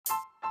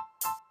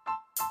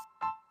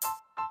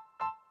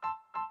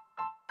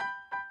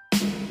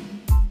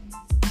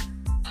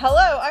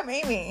Hello, I'm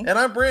Amy. And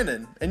I'm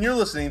Brandon, and you're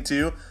listening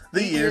to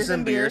the Ears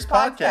and Beers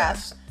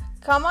podcast.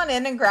 Come on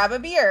in and grab a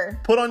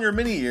beer. Put on your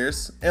mini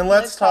ears, and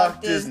let's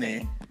talk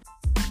Disney.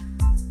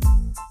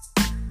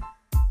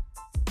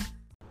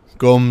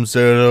 Come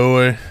sail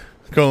away,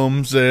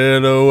 come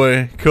sail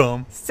away,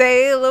 come.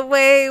 Sail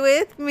away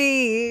with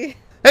me.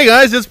 Hey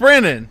guys, it's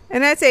Brandon.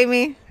 And that's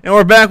Amy. And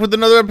we're back with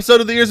another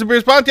episode of the Ears and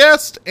Beers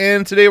podcast,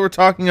 and today we're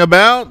talking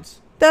about...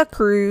 the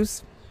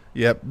cruise.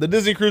 Yep, the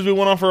Disney cruise we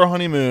went on for our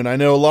honeymoon. I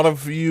know a lot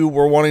of you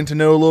were wanting to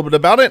know a little bit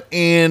about it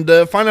and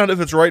find out if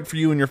it's right for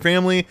you and your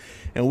family.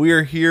 And we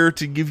are here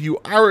to give you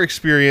our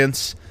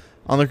experience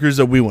on the cruise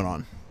that we went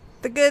on.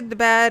 The good, the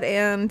bad,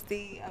 and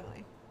the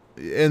ugly.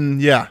 And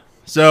yeah,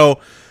 so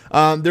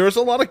there was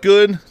a lot of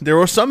good. There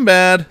was some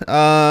bad.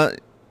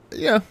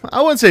 Yeah,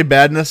 I wouldn't say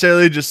bad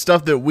necessarily, just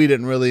stuff that we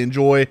didn't really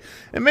enjoy.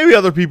 And maybe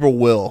other people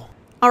will.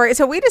 All right,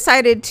 so we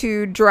decided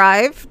to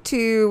drive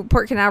to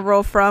Port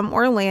Canaveral from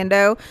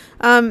Orlando.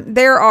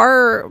 There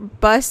are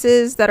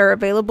buses that are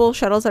available,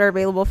 shuttles that are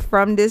available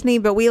from Disney,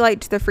 but we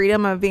liked the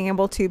freedom of being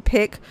able to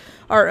pick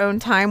our own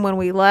time when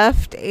we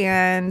left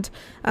and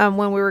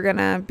when we were going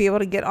to be able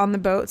to get on the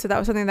boat. So that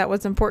was something that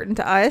was important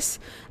to us.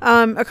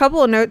 A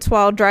couple of notes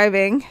while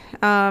driving.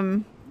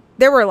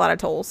 There were a lot of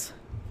tolls.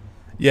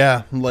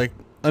 Yeah, like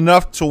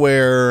enough to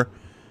where...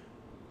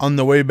 on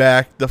the way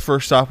back, the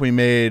first stop we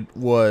made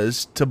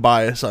was to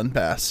buy a Sun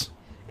Pass.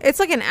 It's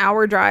like an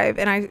hour drive,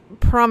 and I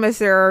promise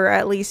there are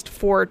at least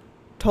 4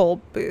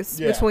 toll booths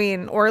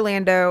between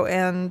Orlando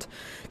and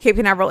Cape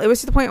Canaveral. It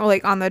was to the point where,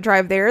 like, on the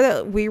drive there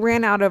that we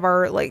ran out of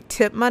our, like,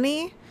 tip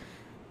money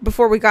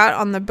before we got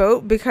on the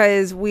boat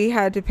because we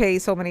had to pay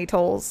so many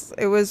tolls.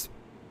 It was,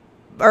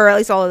 or at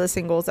least all of the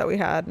singles that we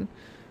had.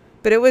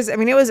 But it was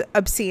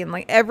obscene.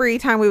 Like, every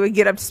time we would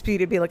get up to speed,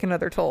 it'd be like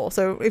another toll.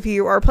 So if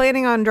you are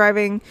planning on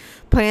driving,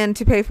 plan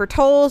to pay for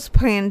tolls,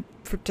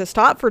 to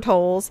stop for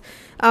tolls.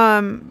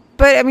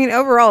 But I mean,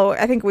 overall,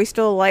 I think we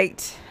still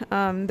liked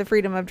the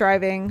freedom of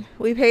driving.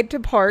 We paid to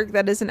park.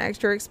 That is an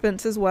extra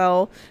expense as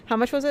well. How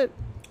much was it?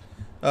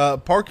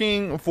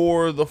 Parking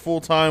for the full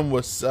time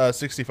was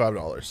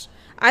 $65.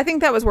 I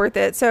think that was worth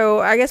it. So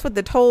I guess with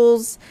the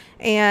tolls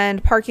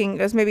and parking,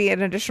 it was maybe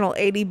an additional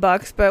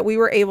 $80, but we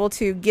were able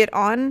to get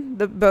on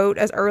the boat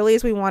as early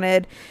as we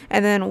wanted.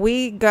 And then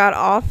we got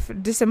off,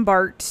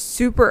 disembarked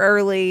super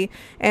early.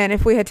 And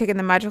if we had taken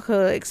the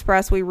Magical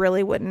Express, we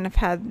really wouldn't have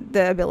had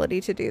the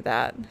ability to do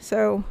that.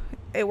 So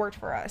it worked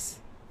for us.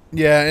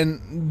 Yeah.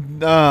 And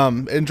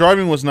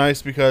driving was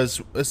nice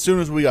because as soon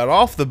as we got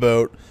off the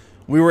boat,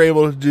 we were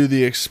able to do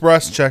the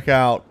express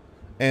checkout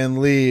and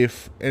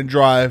leave and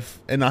drive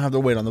and not have to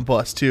wait on the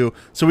bus too.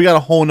 So we got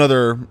a whole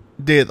nother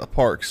day at the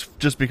parks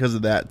just because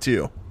of that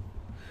too.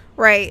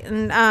 Right.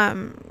 And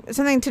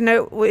something to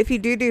note, if you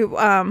do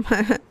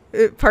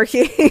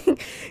parking,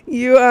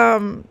 you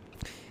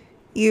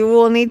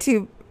will need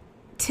to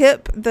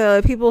tip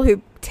the people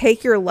who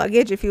take your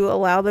luggage if you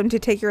allow them to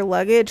take your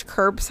luggage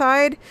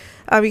curbside.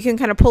 You can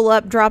kind of pull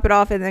up, drop it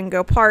off, and then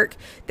go park.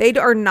 They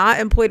are not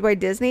employed by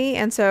Disney,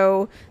 and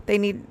so they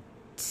need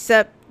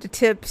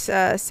tips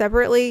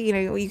separately. You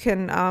know, you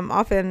can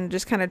often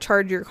just kind of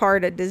charge your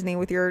card at Disney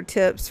with your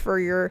tips for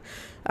your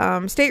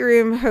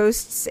stateroom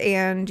hosts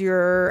and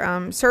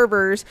your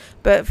servers,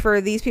 but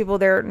for these people,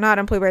 they're not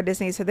employed by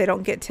Disney, so they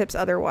don't get tips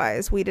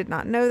otherwise. We did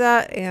not know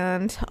that,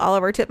 and all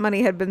of our tip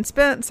money had been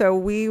spent, so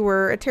we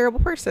were a terrible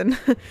person.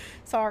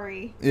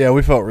 Sorry. Yeah,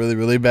 we felt really,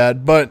 really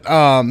bad, but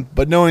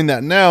knowing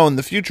that now in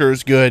the future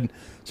is good.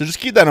 So just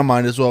keep that in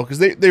mind as well, because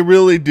they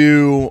really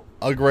do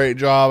a great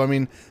job. I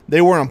mean,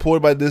 they weren't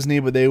employed by Disney,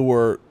 but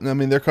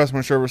their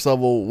customer service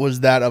level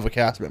was that of a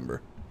cast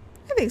member.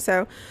 I think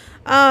so.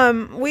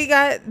 We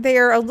got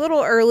there a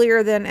little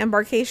earlier than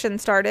embarkation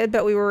started,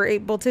 but we were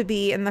able to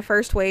be in the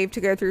first wave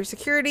to go through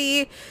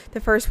security, the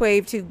first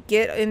wave to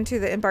get into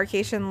the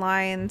embarkation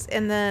lines,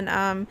 and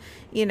then,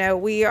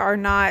 we are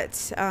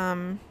not...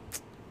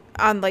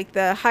 on like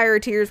the higher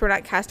tiers, we're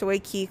not Castaway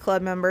Key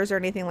Club members or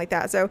anything like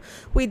that. So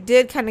we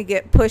did kind of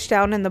get pushed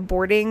down in the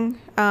boarding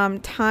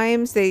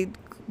times. They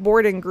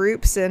board in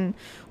groups, and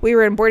we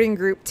were in boarding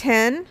group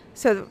 10.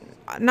 So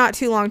not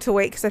too long to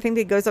wait because I think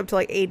it goes up to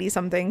like 80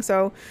 something.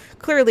 So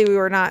clearly we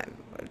were not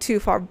too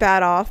far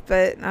bad off,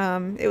 but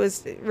it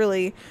was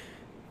really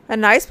a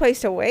nice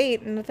place to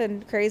wait.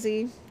 Nothing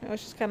crazy. It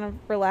was just kind of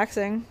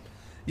relaxing.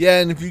 Yeah,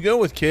 and if you go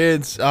with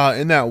kids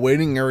in that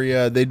waiting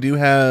area, they do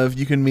have,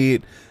 you can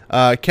meet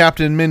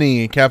Captain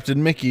Minnie,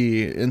 Captain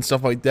Mickey, and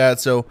stuff like that.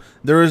 So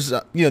there was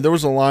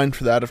a line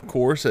for that, of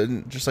course,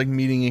 and just like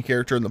meeting a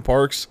character in the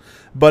parks.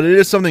 But it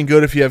is something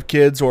good if you have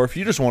kids or if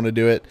you just want to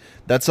do it.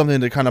 That's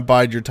something to kind of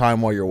bide your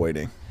time while you're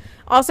waiting.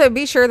 Also,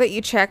 be sure that you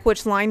check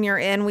which line you're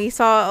in. We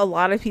saw a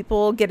lot of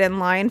people get in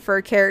line for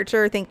a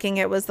character thinking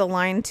it was the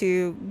line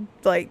to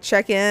like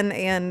check in,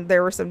 and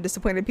there were some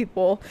disappointed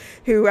people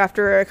who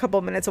after a couple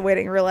of minutes of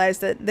waiting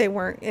realized that they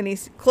weren't any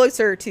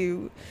closer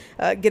to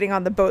getting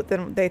on the boat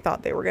than they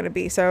thought they were going to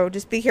be. So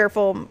just be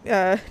careful.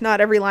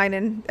 Not every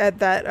line at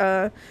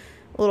that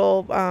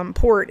little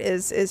port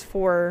is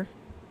for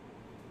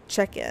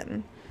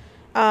check-in.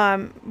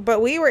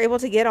 But we were able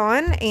to get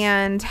on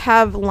and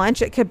have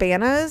lunch at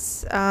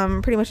Cabanas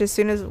pretty much as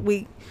soon as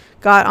we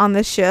got on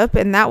the ship,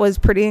 and that was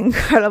pretty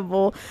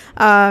incredible,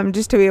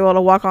 just to be able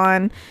to walk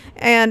on.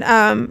 And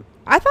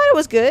I thought it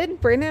was good.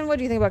 Brandon, what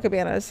do you think about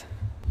Cabanas?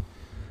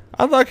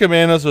 I thought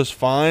Cabanas was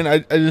fine. I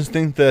just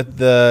think that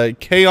the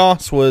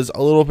chaos was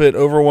a little bit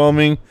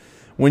overwhelming.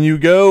 When you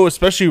go,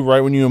 especially right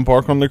when you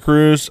embark on the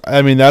cruise,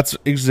 I mean, that's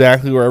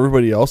exactly where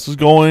everybody else is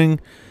going.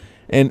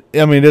 And,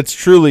 I mean, it's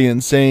truly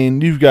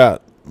insane. You've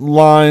got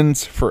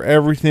lines for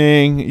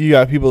everything. You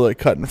got people that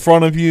cut in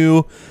front of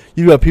you.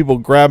 You got people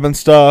grabbing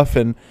stuff,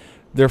 and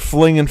they're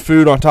flinging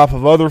food on top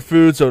of other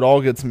food, so it all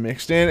gets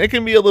mixed in. It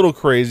can be a little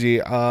crazy.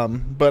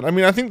 But, I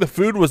mean, I think the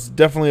food was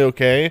definitely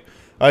okay.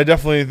 I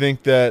definitely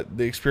think that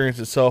the experience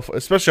itself,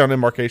 especially on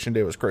embarkation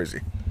day, was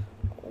crazy.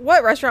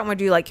 What restaurant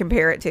would you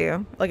compare it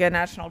to? Like a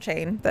national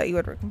chain that you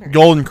would compare?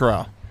 Golden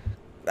Corral.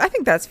 I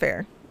think that's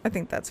fair.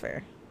 Then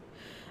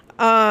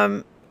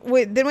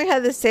we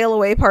had the sail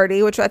away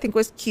party, which I think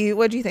was cute.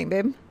 What do you think,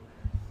 babe?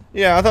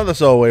 Yeah, I thought the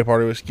sail away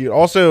party was cute.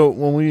 Also,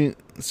 when we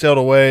sailed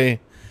away,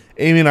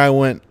 Amy and I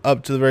went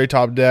up to the very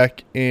top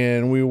deck,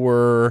 and we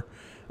were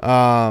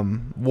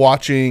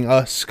watching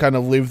us kind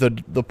of leave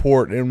the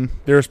port, and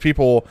there's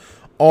people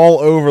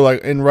all over,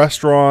 in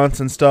restaurants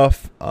and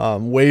stuff,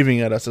 waving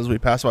at us as we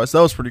passed by. So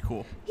that was pretty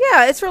cool.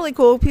 Yeah, it's really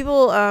cool.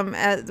 People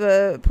at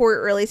the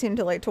port really seem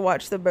to like to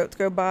watch the boats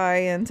go by,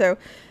 and so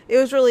it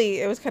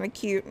was kind of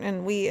cute,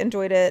 and we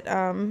enjoyed it.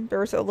 There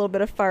was a little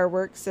bit of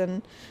fireworks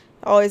and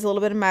always a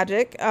little bit of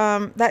magic.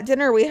 That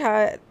dinner we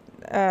had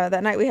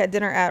that night, we had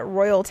dinner at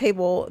Royal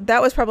Table.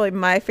 That was probably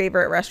my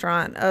favorite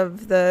restaurant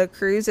of the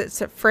cruise.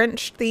 It's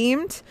French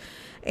themed.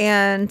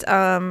 And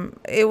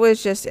it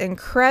was just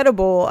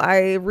incredible.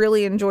 I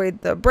really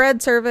enjoyed the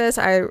bread service.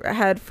 I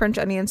had French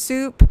onion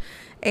soup,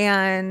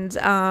 and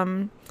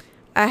I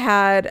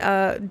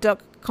had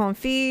duck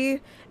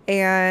confit,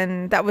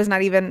 and that was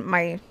not even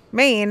my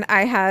main.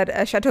 I had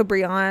a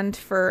Chateaubriand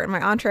for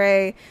my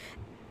entree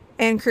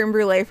and creme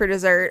brulee for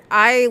dessert.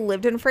 I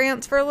lived in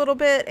France for a little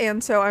bit,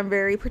 and so I'm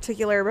very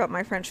particular about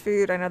my French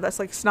food. I know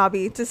that's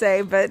snobby to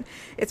say, but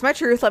it's my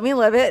truth. Let me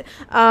live it.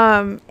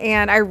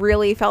 And I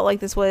really felt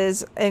like this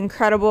was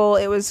incredible.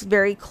 It was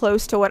very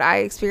close to what I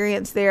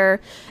experienced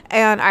there,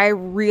 and I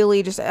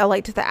really I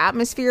liked the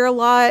atmosphere a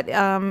lot.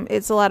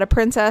 It's a lot of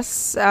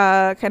princess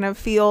kind of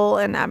feel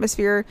and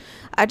atmosphere.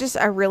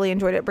 I really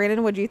enjoyed it.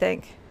 Brandon, what do you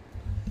think?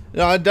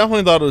 Yeah, I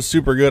definitely thought it was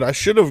super good. I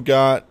should have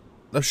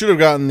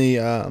gotten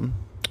the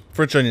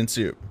French onion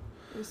soup.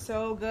 It was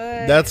so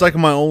good. That's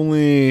my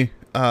only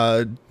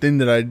thing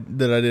that I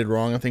did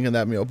wrong, I think, in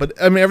that meal. But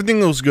I mean,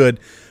 everything was good.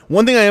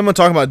 One thing I am going to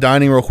talk about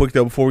dining real quick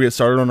though before we get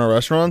started on our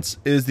restaurants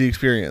is the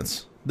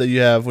experience that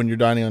you have when you're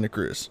dining on a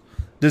cruise.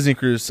 Disney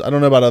cruise. I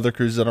don't know about other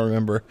cruises, I don't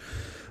remember.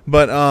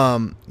 But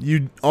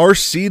you are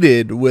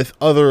seated with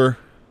other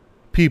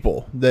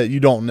people that you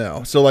don't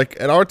know. So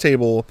at our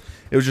table,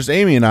 it was just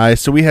Amy and I,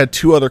 so we had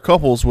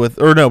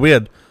we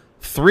had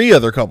 3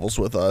 other couples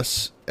with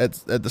us at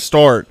the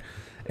start,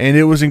 and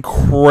it was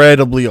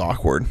incredibly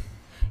awkward.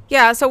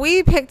 Yeah, so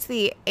we picked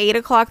the 8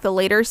 o'clock, the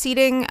later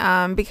seating,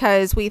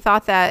 because we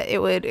thought that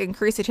it would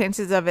increase the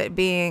chances of it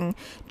being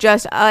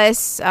just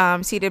us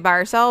seated by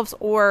ourselves,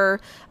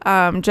 or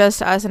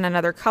just us and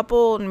another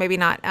couple, and maybe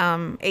not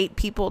 8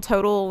 people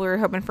total. We were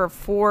hoping for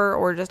 4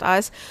 or just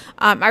us.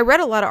 I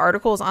read a lot of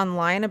articles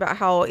online about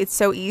how it's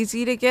so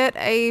easy to get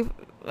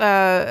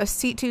a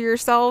seat to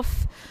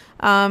yourself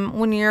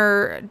when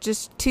you're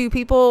just 2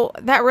 people.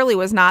 That really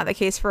was not the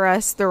case for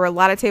us. There were a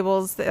lot of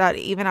tables that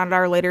even at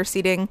our later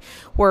seating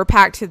were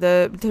packed to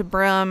the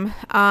brim.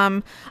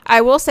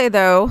 I will say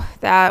though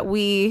that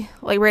we,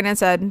 like Brandon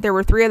said, there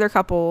were 3 other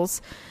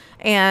couples,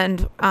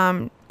 and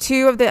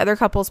 2 of the other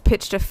couples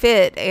pitched a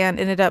fit and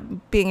ended up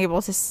being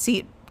able to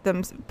seat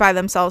them by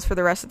themselves for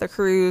the rest of the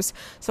cruise.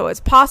 So it's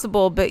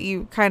possible, but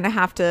you kind of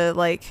have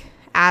to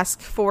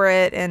ask for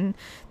it, and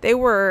they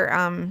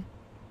were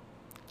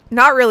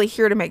not really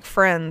here to make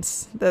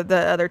friends, the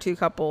other 2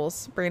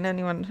 couples. Brandon,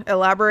 you want to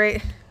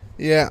elaborate?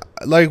 Yeah,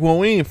 when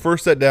we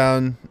first sat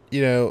down,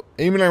 Amy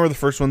and I were the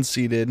first ones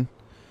seated,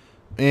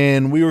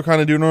 and we were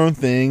kind of doing our own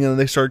thing, and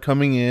they started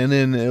coming in,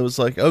 and it was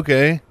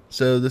okay,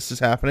 so this is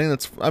happening.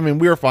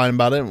 We were fine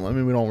about it.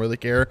 We don't really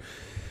care.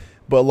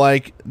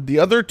 But the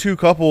other 2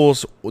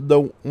 couples,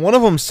 one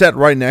of them sat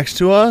right next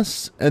to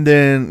us and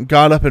then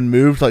got up and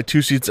moved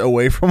 2 seats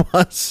away from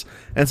us.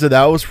 And so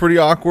that was pretty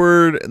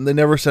awkward. And they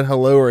never said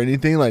hello or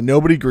anything.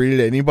 Nobody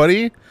greeted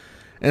anybody.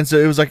 And so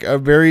it was a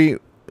very,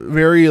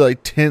 very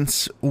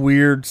tense,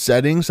 weird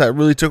settings that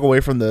really took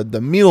away from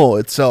the meal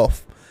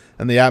itself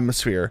and the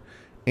atmosphere.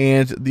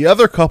 And the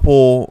other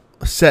couple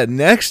sat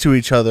next to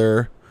each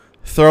other,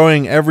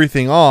 throwing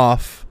everything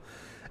off.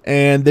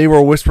 And they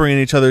were whispering in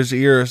each other's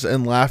ears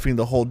and laughing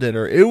the whole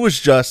dinner. It was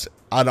just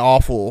an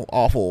awful,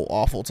 awful,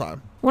 awful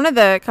time. One of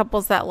the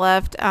couples that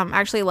left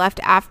actually left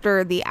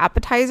after the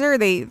appetizer.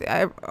 They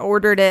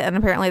ordered it, and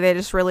apparently they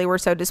just really were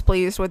so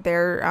displeased with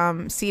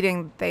their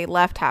seating, they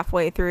left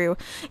halfway through.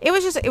 It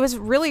was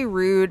really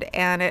rude,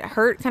 and it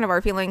hurt kind of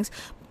our feelings.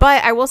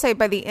 But I will say,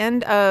 by the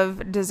end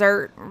of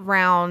dessert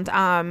round,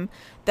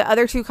 the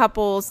other two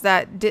couples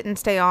that didn't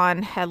stay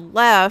on had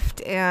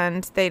left,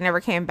 and they never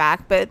came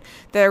back. But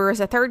there was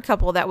a third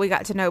couple that we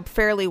got to know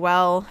fairly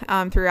well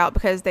throughout,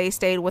 because they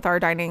stayed with our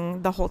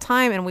dining the whole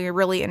time, and we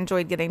really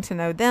enjoyed getting to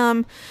know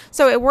them.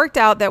 So it worked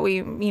out that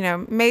we,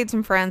 made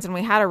some friends, and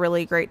we had a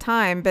really great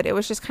time. But it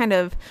was just kind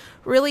of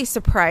really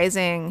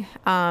surprising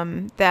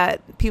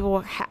that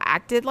people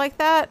acted like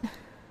that.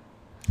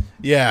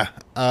 Yeah,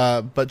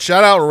 but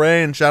shout out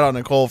Ray and shout out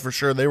Nicole for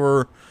sure. They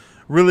were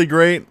really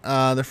great.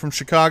 They're from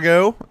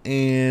Chicago,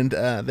 and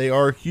they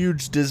are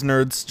huge Disney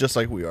nerds just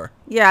like we are.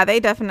 Yeah, they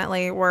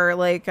definitely were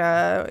like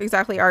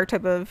exactly our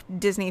type of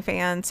Disney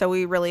fans, so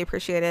we really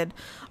appreciated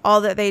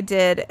all that they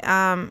did.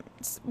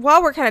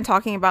 While we're kind of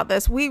talking about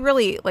this, we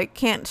really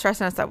can't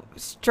stress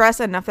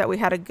enough that we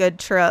had a good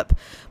trip,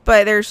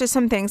 but there's just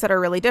some things that are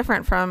really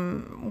different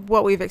from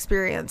what we've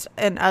experienced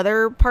in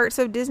other parts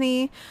of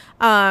Disney.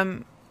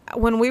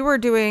 When we were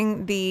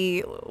doing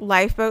the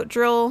lifeboat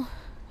drill,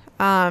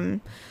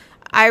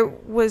 I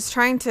was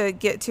trying to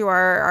get to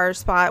our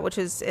spot, which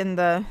is in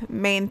the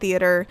main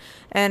theater,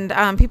 and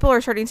people are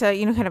starting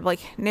to, kind of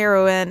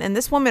narrow in, and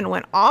this woman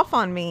went off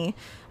on me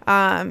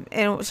and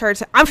started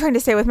to, I'm trying to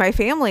stay with my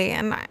family,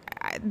 and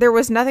there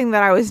was nothing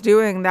that I was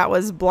doing that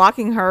was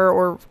blocking her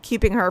or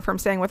keeping her from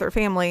staying with her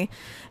family.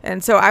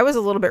 And so I was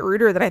a little bit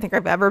ruder than I think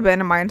I've ever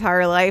been in my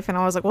entire life, and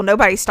I was like, well,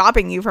 nobody's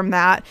stopping you from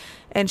that.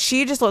 And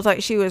she just looked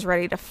like she was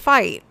ready to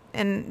fight,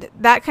 and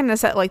that kind of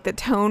set the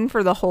tone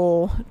for the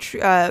whole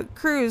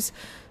cruise.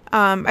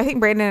 I think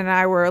Brandon and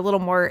I were a little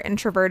more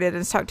introverted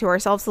and stuck to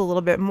ourselves a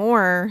little bit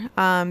more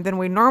than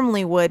we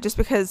normally would, just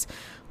because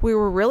we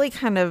were really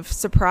kind of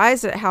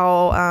surprised at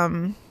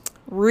how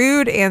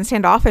rude and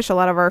standoffish a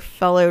lot of our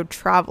fellow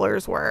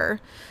travelers were.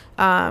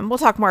 We'll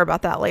talk more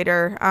about that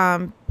later,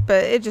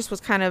 but it just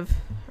was kind of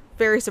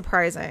very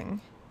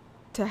surprising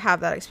to have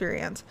that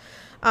experience.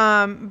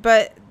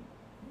 But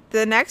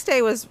the next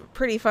day was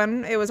pretty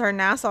fun. It was our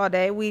Nassau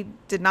day. We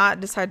did not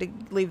decide to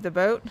leave the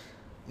boat.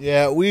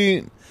 Yeah,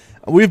 we've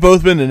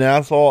both been to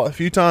Nassau a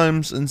few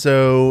times, and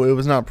so it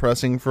was not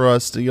pressing for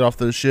us to get off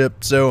the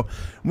ship. So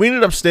we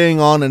ended up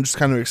staying on and just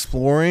kind of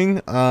exploring.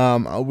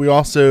 We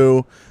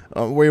also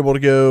were able to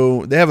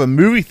go. They have a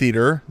movie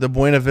theater, the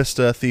Buena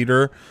Vista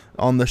Theater,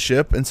 on the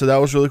ship, and so that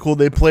was really cool.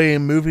 They play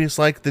movies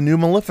like the new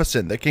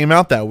Maleficent that came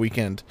out that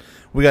weekend.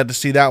 We got to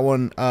see that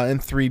one in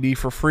 3D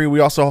for free. We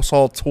also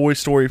saw Toy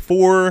Story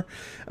 4,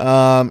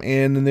 and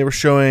then they were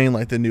showing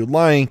the new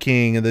Lion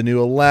King and the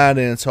new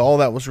Aladdin, so all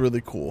that was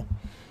really cool.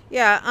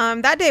 Yeah,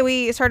 that day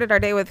we started our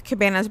day with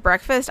Cabana's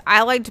breakfast.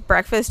 I liked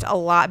breakfast a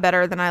lot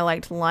better than I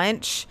liked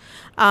lunch.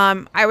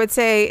 I would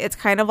say it's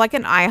kind of like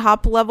an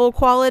IHOP level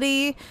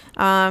quality.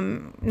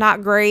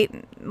 Not great,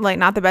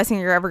 not the best thing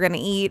you're ever going to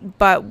eat,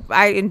 but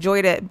I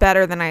enjoyed it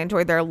better than I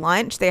enjoyed their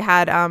lunch. They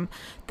had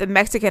the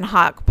Mexican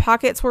Hot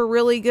Pockets were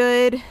really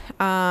good.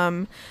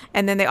 And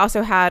then they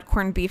also had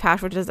corned beef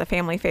hash, which is a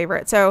family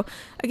favorite. So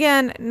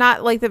again,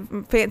 not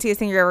the fanciest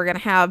thing you're ever going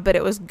to have, but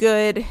it was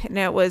good and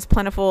it was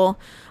plentiful.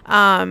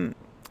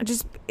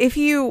 Just if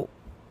you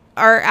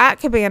are at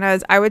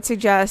Cabana's, I would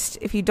suggest,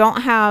 if you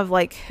don't have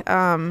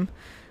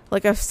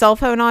a cell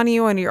phone on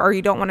you or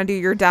you don't want to do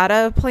your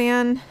data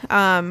plan,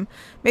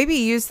 maybe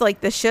use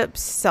the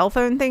ship's cell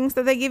phone things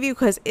that they give you,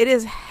 because it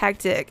is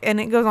hectic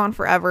and it goes on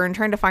forever, and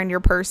trying to find your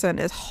person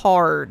is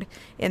hard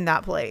in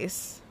that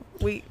place.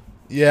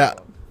 Yeah,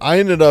 I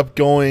ended up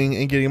going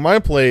and getting my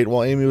plate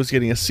while Amy was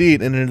getting a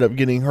seat, and ended up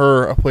getting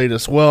her a plate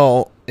as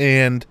well,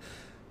 and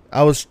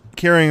I was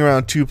carrying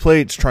around 2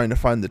 plates trying to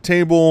find the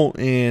table,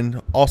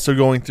 and also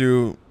going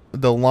through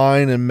the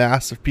line and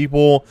mass of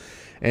people.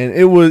 And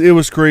it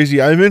was crazy.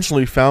 I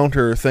eventually found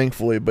her,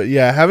 thankfully. But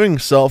yeah, having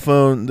cell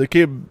phone, the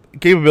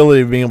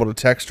capability of being able to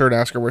text her and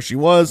ask her where she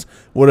was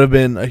would have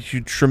been a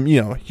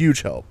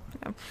huge help.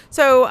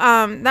 So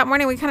that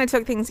morning we kind of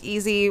took things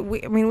easy.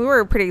 We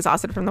were pretty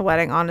exhausted from the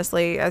wedding,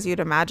 honestly, as you'd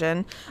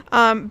imagine.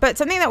 But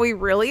something that we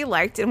really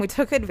liked and we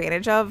took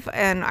advantage of,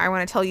 and I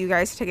want to tell you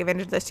guys to take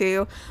advantage of this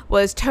too,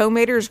 was Tow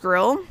Mater's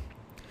Grill.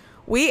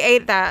 We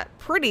ate that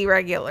pretty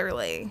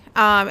regularly.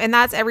 And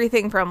that's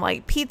everything from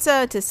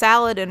pizza to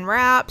salad and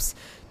wraps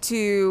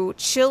to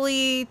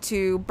chili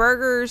to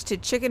burgers to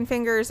chicken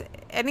fingers,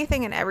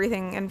 anything and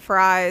everything, and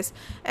fries.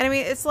 And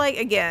it's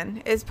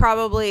again, it's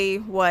probably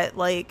what,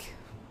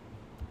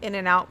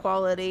 In-N-Out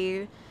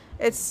quality.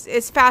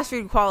 It's fast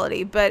food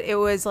quality, but it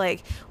was one of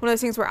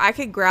those things where I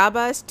could grab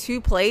us 2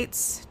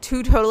 plates,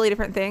 2 totally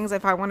different things.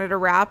 If I wanted a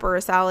wrap or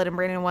a salad and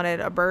Brandon wanted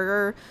a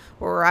burger,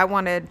 or I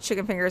wanted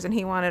chicken fingers and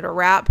he wanted a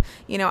wrap,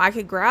 I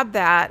could grab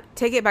that,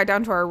 take it back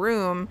down to our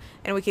room,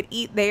 and we could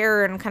eat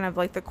there and kind of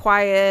the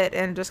quiet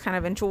and just kind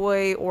of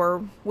enjoy.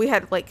 Or we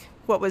had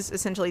what was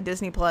essentially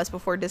Disney Plus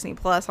before Disney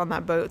Plus on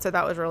that boat, so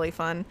that was really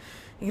fun.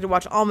 You could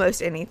watch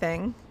almost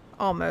anything.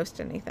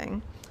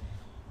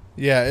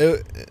 Yeah,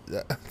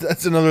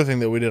 that's another thing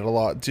that we did a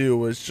lot too,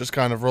 was just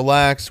kind of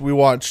relax.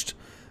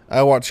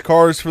 I watched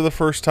Cars for the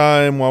first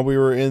time while we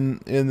were in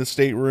the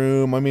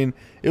stateroom. I mean,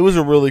 it was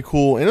a really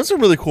cool, and it's a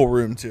really cool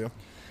room too.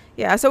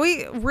 Yeah, so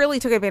we really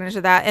took advantage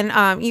of that,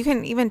 and you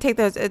can even take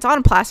those. It's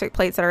on plastic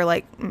plates that are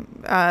like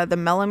the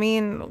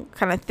melamine,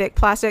 kind of thick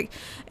plastic,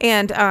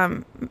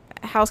 and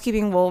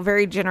housekeeping will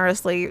very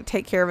generously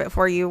take care of it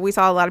for you. We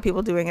saw a lot of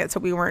people doing it, so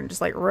we weren't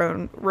just like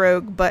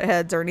rogue butt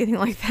heads or anything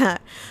like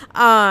that.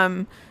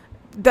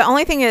 The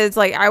only thing is,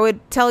 like, I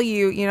would tell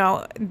you, you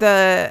know,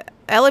 the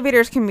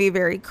elevators can be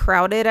very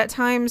crowded at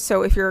times.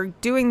 So if you're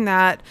doing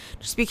that,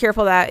 just be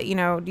careful that, you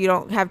know, you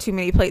don't have too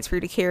many plates for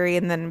you to carry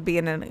and then be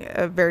in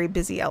a very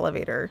busy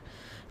elevator.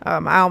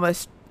 I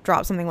almost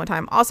dropped something one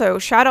time. Also,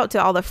 shout out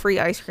to all the free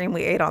ice cream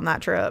we ate on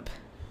that trip.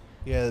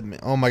 Yeah.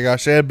 Oh my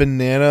gosh, they had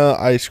banana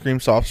ice cream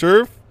soft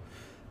serve.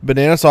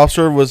 Banana soft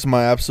serve was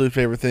my absolute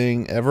favorite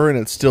thing ever, and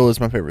it still is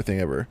my favorite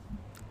thing ever.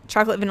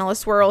 Chocolate vanilla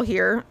swirl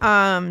here.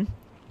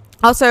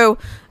 Also,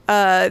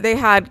 they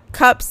had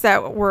cups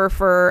that were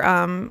for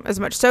as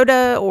much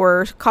soda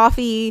or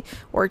coffee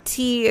or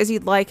tea as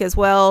you'd like as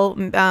well.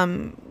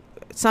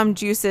 Some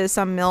juices,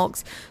 some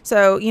milks.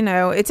 So, you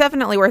know, it's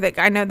definitely worth it.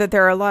 I know that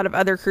there are a lot of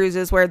other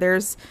cruises where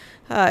there's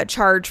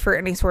charge for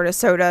any sort of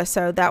soda.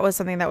 So that was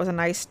something that was a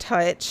nice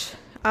touch.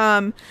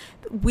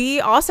 We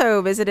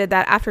also visited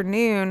that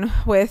afternoon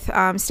with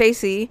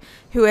Stacy,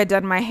 who had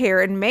done my hair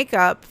and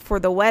makeup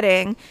for the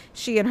wedding.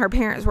 She and her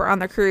parents were on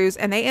the cruise,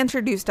 and they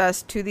introduced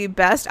us to the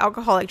best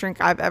alcoholic drink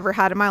I've ever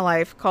had in my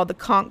life, called the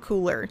Conch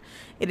Cooler.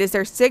 It is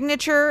their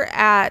signature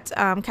at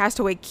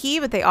Castaway Cay,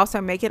 but they also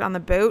make it on the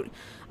boat.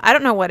 I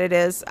don't know what it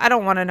is. I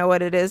don't want to know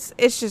what it is.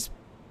 It's just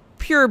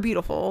pure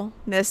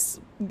beautifulness.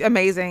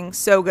 Amazing.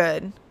 So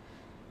good.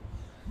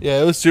 Yeah,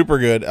 it was super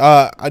good.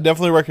 I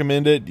definitely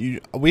recommend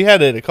it. We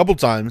had it a couple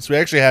times. We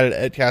actually had it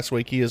at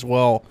Castaway Cay as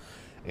well,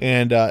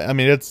 and I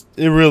mean, it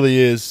really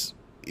is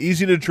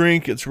easy to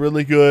drink. It's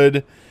really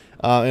good,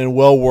 and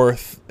well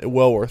worth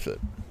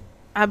it.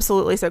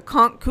 Absolutely. So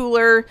Conch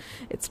Cooler,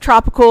 it's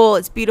tropical,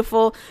 it's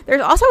beautiful.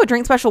 There's also a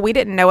drink special we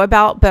didn't know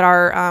about, but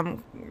our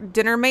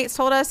dinner mates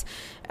told us.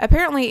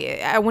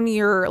 Apparently, when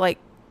you're like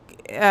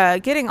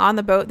getting on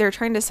the boat, they're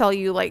trying to sell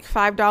you like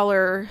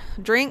 $5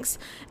 drinks,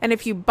 and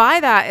if you buy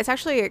that, it's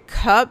actually a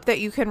cup that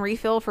you can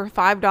refill for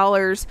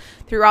 $5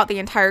 throughout the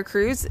entire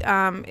cruise.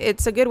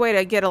 It's a good way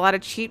to get a lot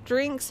of cheap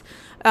drinks.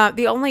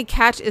 The only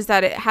catch is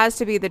that it has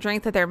to be the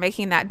drink that they're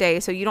making that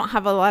day, so you don't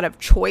have a lot of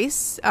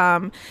choice,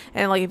 and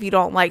like if you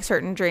don't like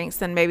certain drinks,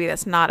 then maybe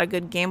that's not a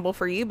good gamble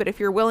for you. But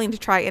if you're willing to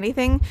try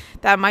anything,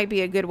 that might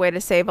be a good way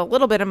to save a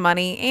little bit of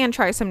money and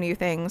try some new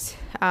things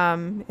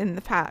in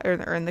the past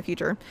or in the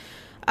future.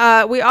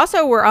 We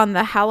also were on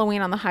the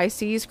Halloween on the High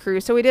Seas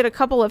cruise, so we did a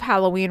couple of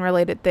Halloween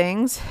related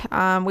things.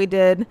 We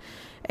did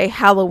a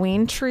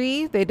Halloween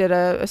tree. They did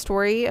a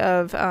story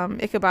of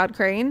Ichabod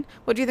Crane.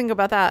 What do you think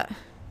about that?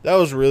 That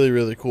was really,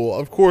 really cool.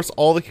 Of course,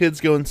 all the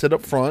kids go and sit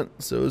up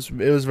front, so it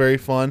was very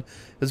fun.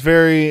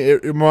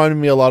 It reminded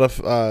me a lot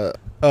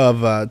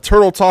of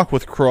Turtle Talk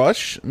with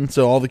Crush, and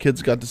so all the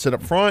kids got to sit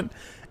up front,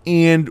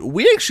 and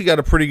we actually got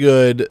a pretty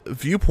good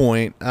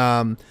viewpoint.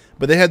 But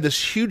they had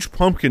this huge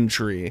pumpkin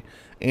tree,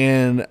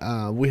 and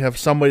we have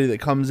somebody that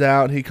comes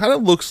out. He kind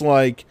of looks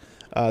like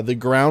the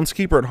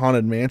groundskeeper at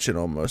Haunted Mansion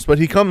almost, but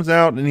he comes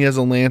out and he has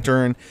a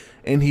lantern,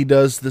 and he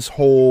does this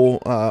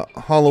whole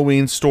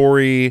Halloween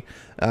story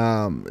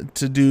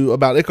to do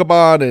about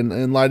Ichabod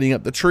and lighting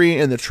up the tree,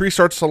 and the tree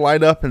starts to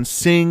light up and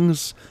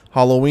sings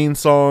Halloween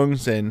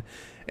songs, and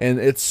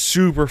it's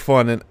super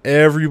fun, and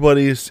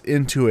everybody's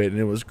into it, and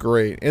it was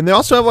great. And they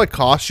also have like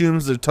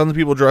costumes. There's tons of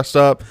people dressed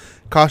up,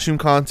 costume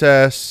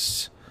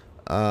contests,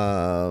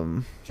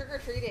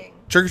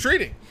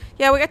 trick-or-treating.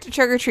 Yeah, we got to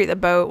trick-or-treat the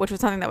boat, which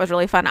was something that was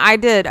really fun. I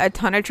did a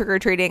ton of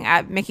trick-or-treating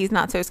at Mickey's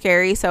Not So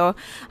Scary, so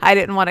I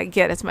didn't want to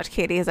get as much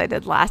candy as I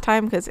did last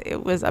time because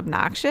it was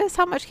obnoxious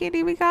how much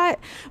candy we got.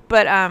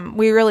 But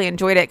we really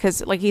enjoyed it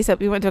because, like he said,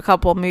 we went to a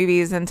couple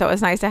movies, and so it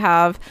was nice to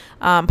have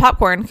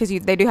popcorn because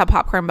they do have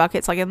popcorn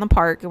buckets like in the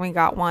park, and we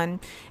got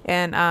one.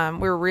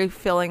 And we were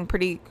refilling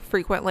pretty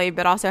frequently,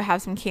 but also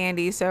have some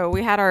candy, so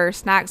we had our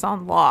snacks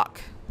on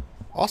lock.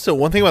 Also,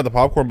 one thing about the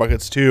popcorn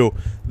buckets, too,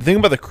 the thing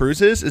about the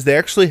cruises is they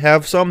actually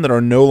have some that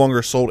are no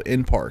longer sold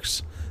in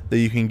parks that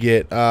you can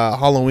get.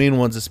 Halloween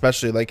ones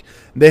especially. Like,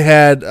 they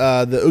had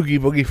the Oogie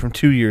Boogie from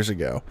 2 years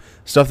ago.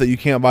 Stuff that you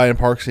can't buy in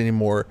parks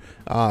anymore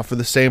for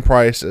the same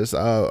price as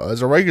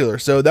a regular.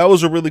 So that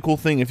was a really cool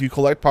thing. If you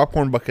collect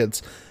popcorn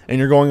buckets and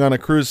you're going on a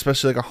cruise,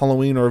 especially like a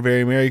Halloween or a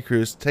Very Merry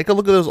cruise, take a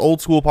look at those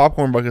old school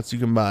popcorn buckets you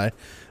can buy.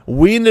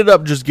 We ended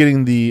up just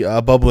getting the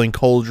bubbling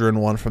cauldron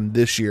one from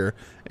this year,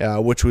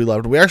 which we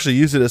loved. We actually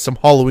used it as some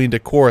Halloween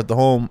decor at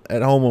home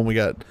when we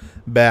got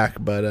back.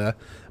 But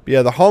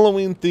yeah, the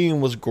Halloween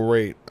theme was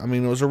great. I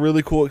mean, it was a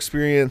really cool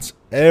experience.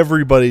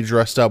 Everybody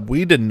dressed up.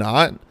 We did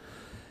not.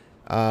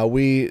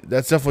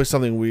 That's definitely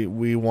something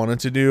we wanted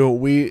to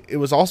do. It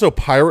was also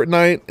Pirate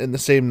Night in the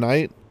same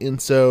night, and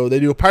so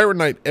they do a Pirate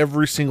Night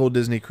every single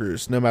Disney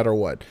cruise, no matter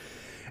what.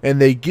 And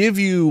they give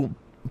you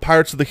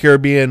Pirates of the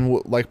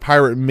Caribbean, like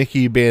Pirate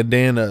Mickey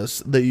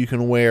bandanas that you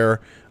can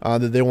wear,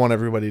 that they want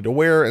everybody to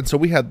wear. And so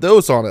we had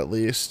those on at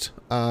least.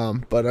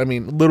 But I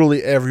mean,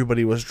 literally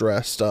everybody was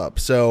dressed up.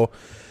 So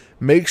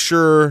make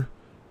sure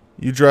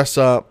you dress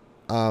up.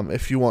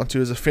 If you want to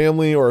as a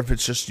family, or if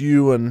it's just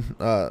you and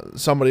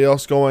somebody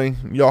else going,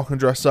 y'all can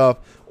dress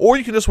up. Or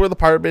you can just wear the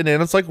pirate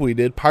bandanas like we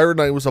did. Pirate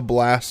Night was a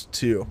blast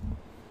too.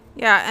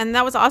 Yeah, and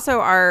that was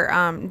also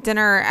our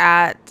dinner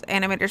at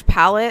Animator's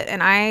Palette,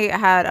 and I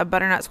had a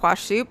butternut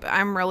squash soup.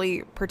 I'm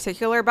really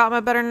particular about my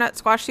butternut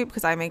squash soup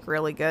because I make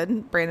really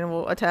good. Brandon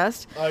will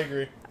attest. I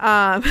agree.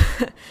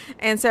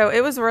 And so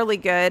it was really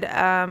good.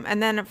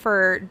 And then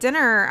for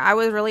dinner, I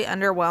was really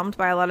underwhelmed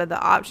by a lot of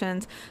the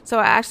options. So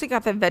I actually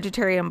got the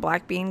vegetarian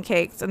black bean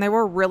cakes, and they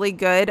were really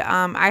good.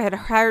 I had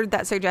heard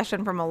that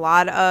suggestion from a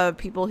lot of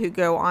people who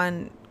go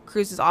on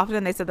cruises often,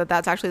 and they said that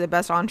that's actually the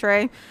best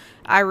entree.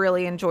 I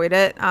really enjoyed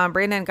it.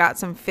 Brandon got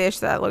some fish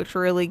that looked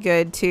really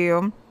good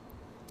too,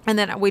 and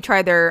then we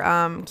tried their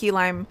key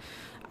lime.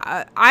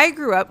 I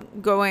grew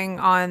up going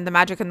on the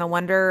Magic and the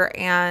Wonder,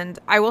 and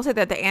I will say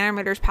that the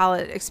Animator's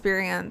Palette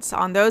experience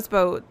on those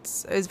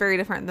boats is very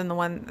different than the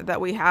one that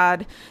we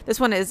had. This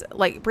one is,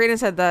 like Brandon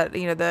said, that,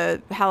 you know,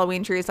 the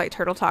Halloween tree is like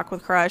Turtle Talk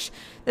with Crush.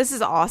 This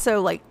is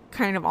also like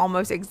kind of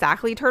almost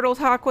exactly Turtle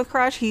Talk with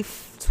Crush. He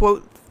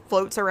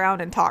floats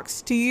around and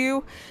talks to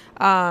you,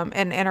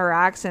 and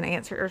interacts and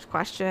answers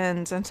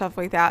questions and stuff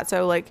like that.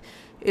 So like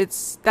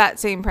it's that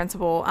same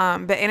principle.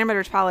 But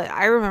Animator's Palette,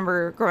 I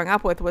remember growing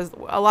up with, was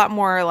a lot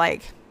more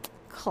like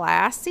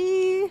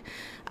classy.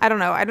 I don't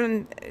know. I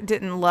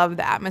didn't love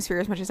the atmosphere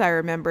as much as I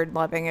remembered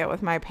loving it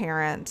with my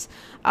parents.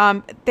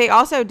 They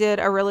also did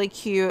a really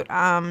cute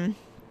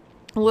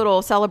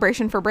little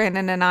celebration for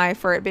Brandon and I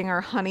for it being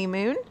our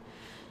honeymoon.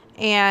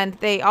 And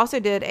they also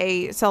did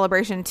a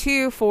celebration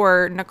too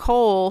for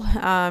Nicole,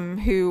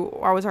 who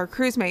was our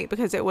cruise mate,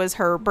 because it was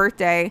her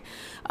birthday.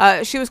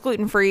 She was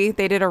gluten-free.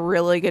 They did a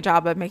really good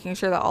job of making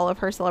sure that all of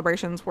her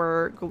celebrations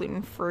were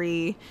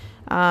gluten-free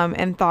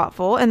and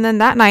thoughtful. And then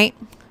that night,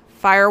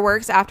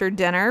 fireworks after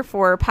dinner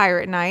for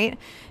Pirate Night.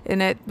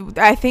 And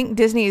I think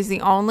Disney is the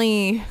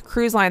only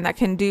cruise line that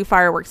can do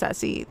fireworks at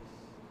sea.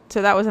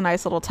 So that was a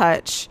nice little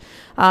touch.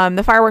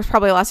 The fireworks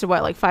probably lasted,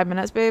 like 5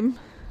 minutes, babe?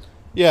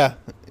 Yeah,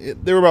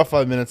 they were about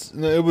 5 minutes.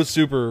 It was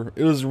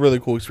a really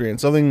cool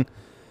experience. Something,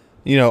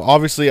 you know,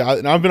 obviously,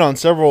 I've been on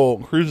several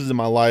cruises in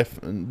my life,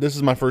 and this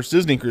is my first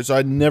Disney cruise, so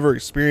I'd never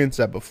experienced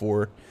that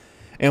before.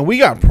 And we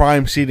got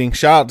prime seating.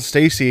 Shout out to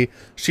Stacy.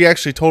 She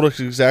actually told us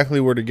exactly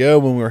where to go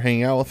when we were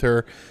hanging out with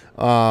her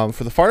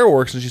for the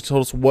fireworks, and she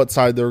told us what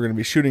side they were going to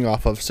be shooting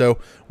off of. So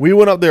we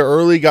went up there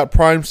early, got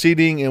prime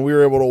seating, and we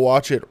were able to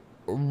watch it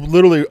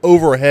literally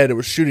overhead. It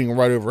was shooting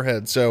right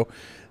overhead. So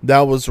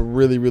that was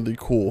really, really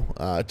cool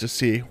to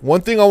see.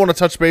 One thing I want to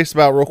touch base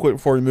about real quick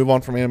before we move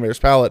on from Animator's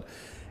Palette.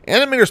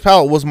 Animator's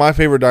Palette was my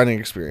favorite dining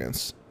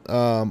experience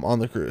on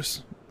the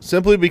cruise.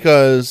 Simply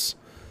because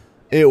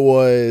I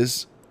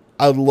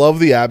love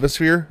the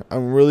atmosphere.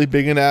 I'm really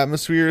big into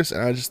atmospheres,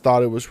 and I just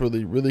thought it was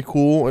really, really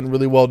cool and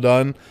really well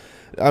done.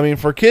 I mean,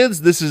 for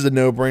kids, this is a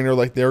no-brainer.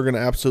 Like, they're going to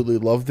absolutely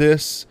love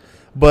this.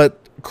 But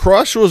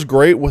Crush was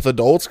great with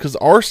adults because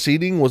our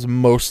seating was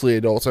mostly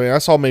adults. I mean, I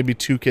saw maybe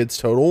 2 kids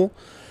total.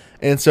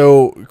 And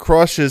so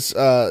Crush is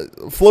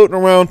floating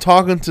around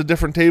talking to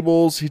different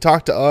tables. He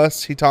talked to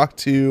us. He talked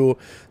to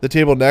the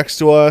table next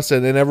to us.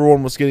 And then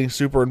everyone was getting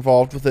super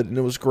involved with it. And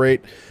it was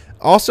great.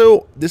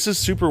 Also, this is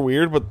super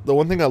weird. But the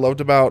one thing I loved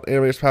about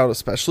Animator's Palette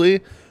especially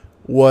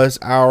was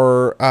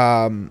our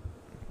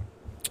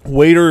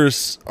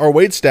waiters, our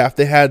wait staff.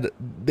 They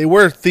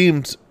wear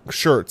themed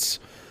shirts.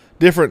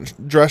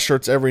 Different dress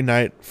shirts every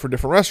night for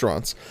different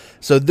restaurants.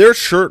 So their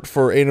shirt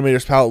for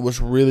Animator's Palette was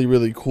really,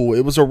 really cool.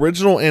 It was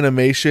original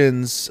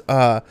animations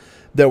that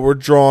were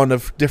drawn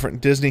of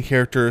different Disney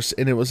characters,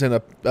 and it was in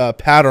a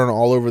pattern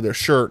all over their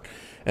shirt.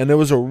 And it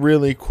was a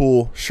really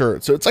cool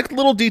shirt. So it's like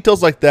little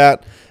details like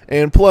that.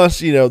 And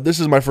plus, you know, this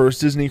is my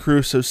first Disney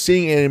cruise, so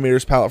seeing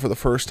Animator's Palette for the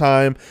first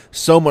time,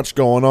 so much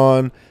going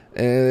on,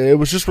 and it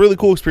was just a really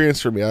cool experience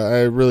for me.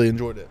 I really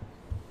enjoyed it.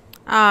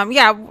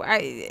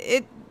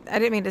 I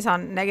didn't mean to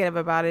sound negative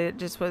about it. It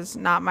just was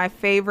not my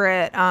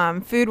favorite.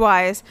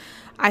 Food-wise,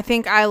 I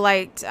think I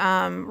liked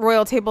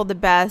Royal Table the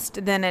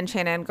best, then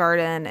Enchanted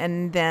Garden,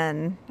 and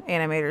then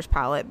Animator's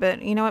Palette.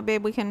 But you know what,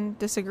 babe? We can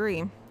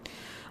disagree.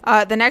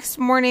 The next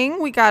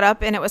morning, we got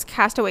up, and it was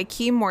Castaway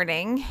Cay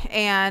morning.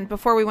 And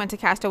before we went to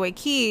Castaway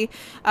Cay,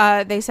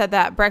 they said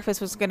that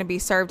breakfast was going to be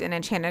served in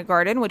Enchanted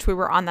Garden, which we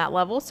were on that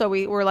level. So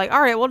we were like,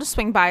 all right, we'll just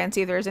swing by and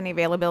see if there's any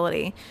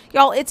availability.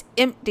 Y'all, it's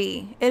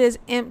empty. It is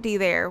empty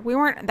there. We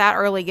weren't that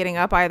early getting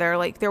up either.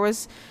 Like, there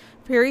was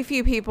very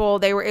few people.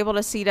 They were able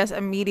to seat us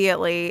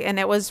immediately. And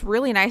it was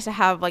really nice to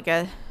have, like,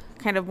 a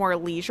kind of more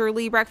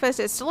leisurely breakfast.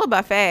 It's still a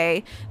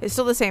buffet. It's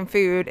still the same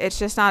food. It's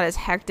just not as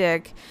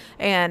hectic.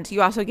 And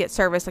you also get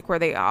service, like where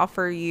they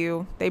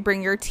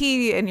bring your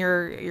tea and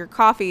your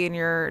coffee and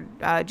your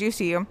juice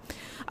to you.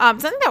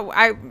 Something that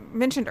I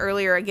mentioned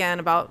earlier again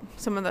about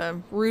some of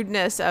the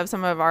rudeness of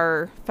some of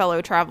our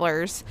fellow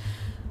travelers.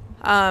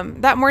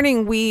 That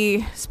morning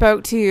we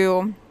spoke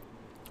to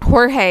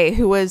Jorge,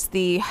 who was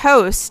the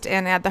host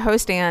and at the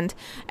host stand,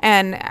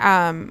 and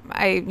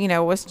I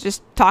was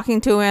just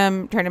talking to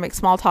him, trying to make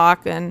small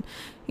talk, and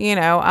he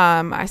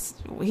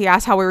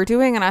asked how we were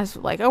doing, and I was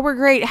like, "Oh, we're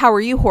great. How are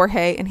you,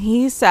 Jorge?" And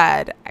he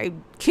said, I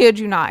kid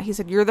you not, he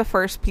said, "You're the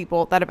first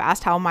people that have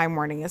asked how my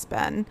morning has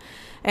been."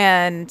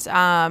 And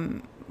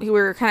we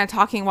were kind of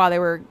talking while they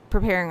were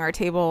preparing our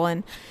table,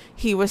 and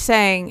he was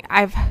saying,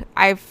 I've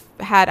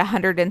had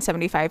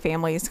 175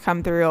 families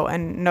come through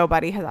and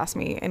nobody has asked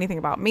me anything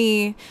about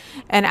me.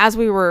 And as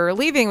we were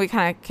leaving, we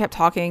kind of kept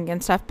talking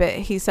and stuff, but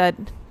he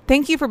said,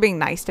 "Thank you for being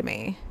nice to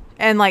me."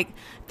 And like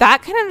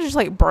that kind of just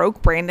like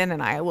broke Brandon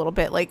and I a little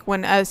bit. Like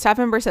when a staff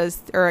member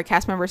says, or a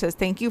cast member says,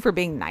 "Thank you for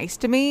being nice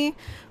to me,"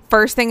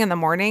 first thing in the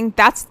morning,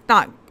 that's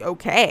not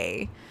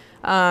okay.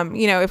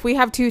 If we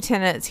have 2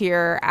 tenants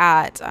here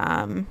at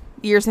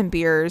Ears and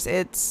Beers,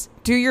 it's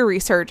do your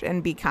research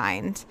and be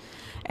kind.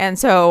 And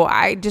so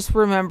I just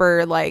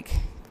remember like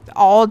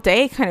all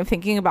day kind of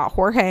thinking about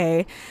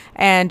Jorge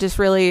and just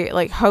really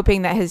like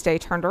hoping that his day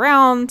turned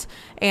around,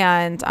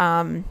 and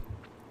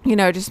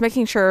just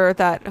making sure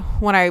that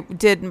when I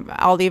did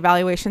all the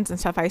evaluations and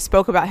stuff, I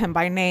spoke about him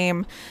by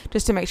name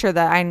just to make sure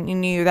that I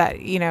knew that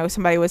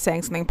somebody was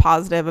saying something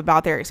positive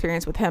about their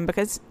experience with him,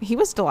 because he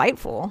was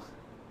delightful.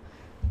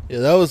 Yeah,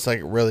 that was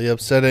like really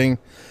upsetting.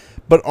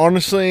 But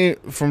honestly,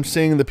 from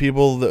seeing the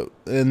people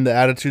and the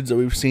attitudes that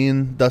we've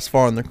seen thus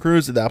far on the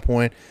cruise at that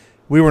point,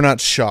 we were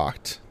not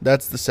shocked.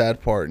 That's the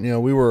sad part.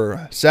 We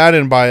were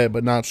saddened by it,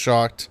 but not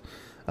shocked.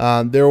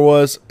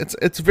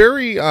 It's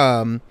very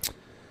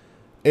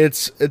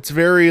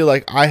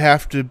like, I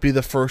have to be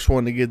the first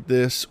one to get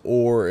this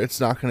or it's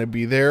not going to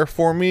be there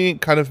for me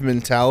kind of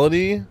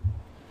mentality.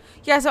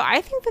 Yeah, so I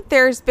think that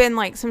there's been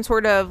like some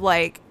sort of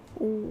like,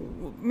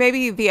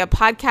 maybe via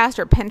podcast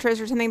or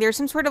Pinterest or something, there's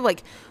some sort of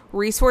like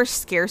resource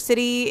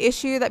scarcity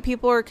issue that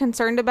people are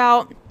concerned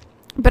about.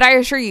 But I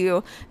assure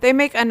you, they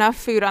make enough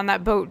food on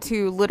that boat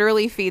to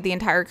literally feed the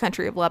entire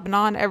country of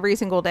Lebanon every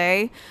single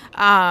day.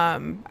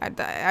 I'm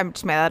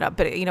just made that up,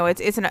 but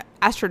it's an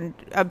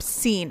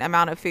obscene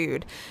amount of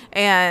food,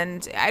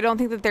 and I don't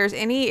think that there's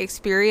any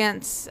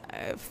experience,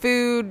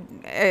 food,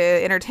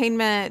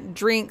 entertainment,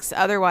 drinks,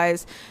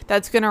 otherwise,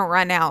 that's gonna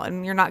run out,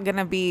 and you're not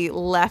gonna be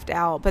left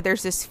out. But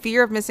there's this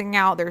fear of missing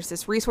out. There's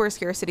this resource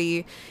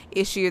scarcity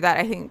issue that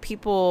I think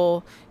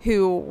people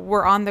who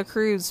were on the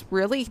cruise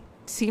really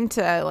seem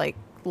to like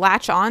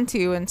latch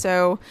onto. And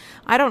so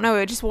I don't know,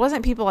 it just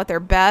wasn't people at their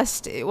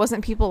best. It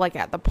wasn't people like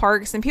at the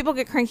parks, and people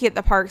get cranky at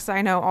the parks,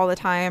 I know, all the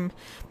time,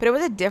 but it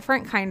was a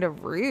different kind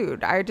of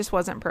rude I just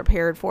wasn't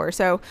prepared for.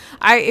 So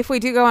if we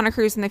do go on a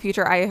cruise in the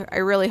future, I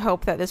really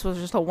hope that this was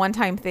just a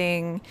one-time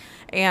thing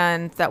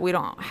and that we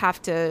don't have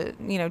to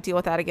deal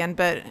with that again.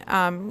 But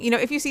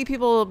if you see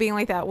people being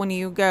like that when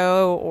you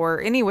go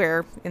or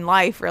anywhere in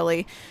life,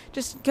 really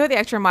just go the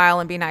extra mile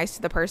and be nice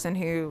to the person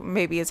who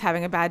maybe is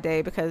having a bad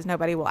day, because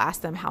nobody will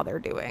ask them how they're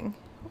doing.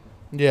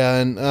 Yeah,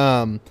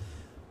 and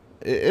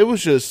it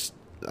was just,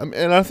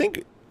 and I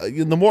think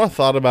the more I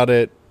thought about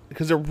it,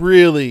 because it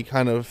really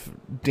kind of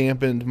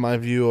dampened my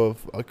view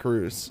of a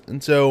cruise.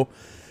 And so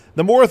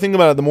the more I think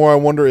about it, the more I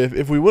wonder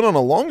if we went on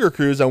a longer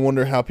cruise, I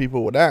wonder how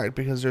people would act,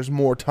 because there's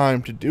more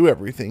time to do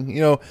everything.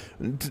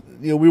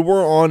 We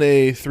were on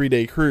a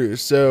 3-day cruise,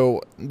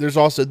 so there's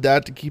also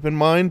that to keep in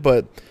mind.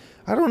 But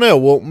I don't know.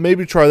 We'll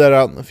maybe try that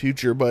out in the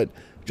future. But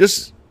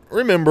just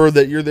remember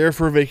that you're there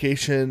for a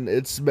vacation.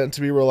 It's meant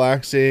to be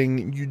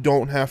relaxing. You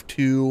don't have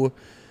to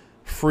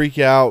freak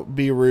out,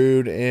 be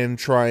rude, and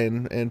try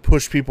and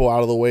push people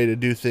out of the way to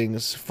do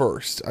things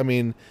first. I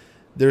mean,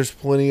 there's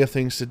plenty of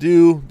things to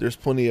do. There's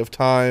plenty of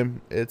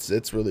time.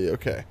 It's really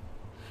okay.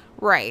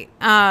 Right.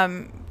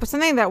 But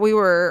something that we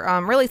were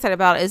really excited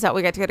about is that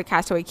we got to go to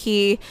Castaway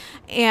Cay,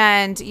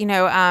 and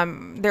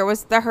there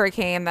was the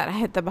hurricane that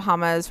hit the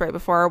Bahamas right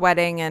before our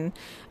wedding, and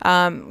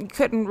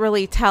couldn't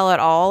really tell at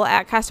all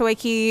at Castaway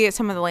Cay.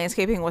 Some of the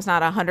landscaping was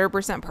not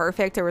 100%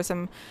 perfect. There were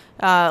some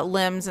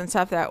limbs and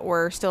stuff that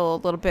were still a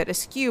little bit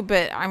askew,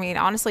 but I mean,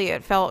 honestly,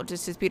 it felt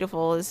just as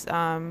beautiful as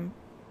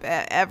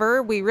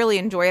ever. We really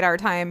enjoyed our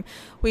time.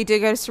 We did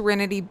go to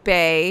Serenity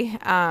Bay,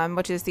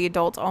 which is the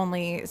adults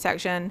only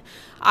section.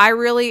 I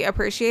really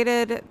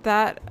appreciated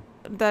that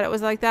it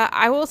was like that.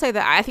 I will say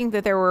that I think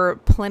that there were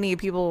plenty of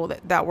people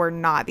that were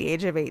not the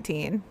age of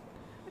 18.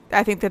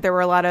 I think that there were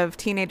a lot of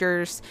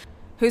teenagers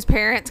whose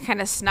parents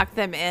kind of snuck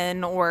them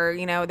in, or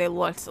they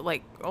looked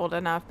like old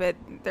enough, but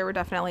there were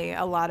definitely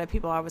a lot of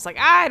people I was like,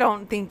 I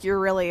don't think you're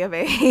really of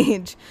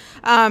age.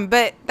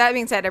 But that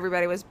being said,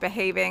 everybody was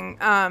behaving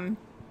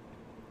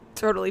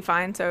totally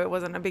fine, so it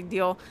wasn't a big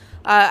deal.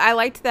 I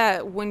liked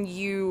that when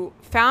you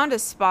found a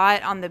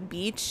spot on the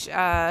beach,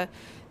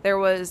 there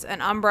was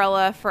an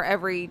umbrella for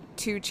every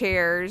 2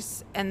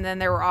 chairs, and then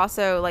there were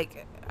also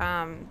like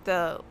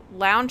the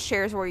lounge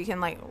chairs where you can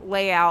like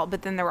lay out,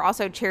 but then there were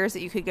also chairs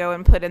that you could go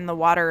and put in the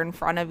water in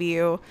front of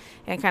you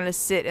and kind of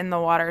sit in the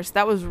water. So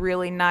that was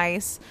really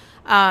nice.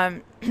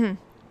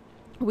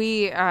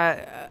 We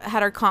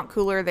had our conch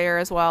cooler there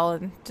as well,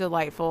 and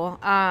delightful.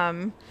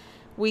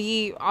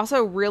 We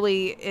also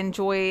really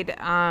enjoyed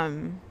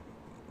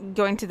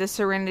going to the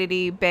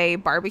Serenity Bay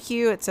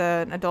Barbecue. It's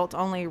an adult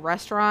only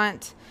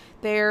restaurant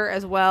there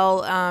as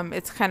well.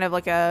 It's kind of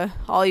like a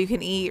all you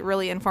can eat,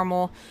 really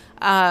informal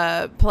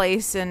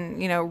place,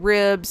 and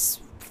ribs,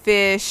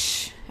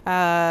 fish,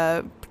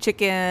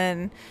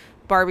 chicken,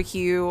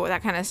 barbecue,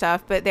 that kind of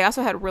stuff. But they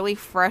also had really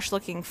fresh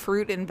looking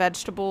fruit and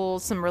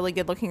vegetables, some really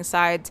good looking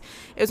sides.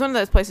 It was one of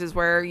those places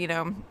where,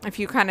 if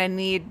you kind of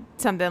need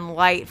something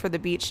light for the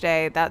beach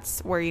day, that's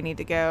where you need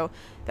to go.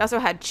 They also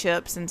had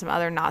chips and some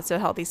other not so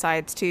healthy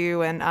sides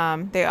too.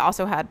 And they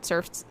also had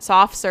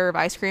soft serve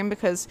ice cream,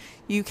 because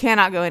you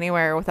cannot go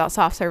anywhere without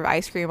soft serve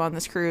ice cream on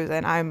this cruise,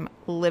 and I'm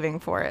living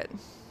for it.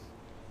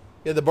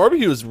 Yeah, the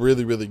barbecue was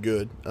really, really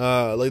good.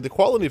 Like, the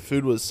quality of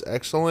food was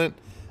excellent.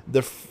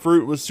 The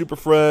fruit was super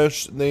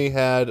fresh. They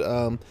had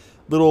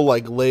little,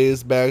 like,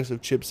 Lay's bags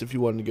of chips if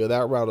you wanted to go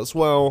that route as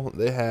well.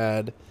 They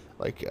had,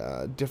 like,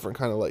 different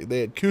kind of, like,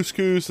 they had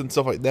couscous and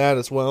stuff like that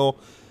as well.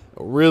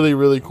 A really,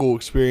 really cool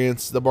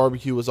experience. The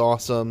barbecue was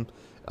awesome.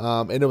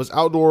 And it was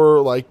outdoor,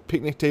 like,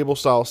 picnic table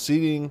style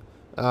seating.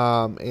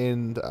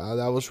 And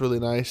that was really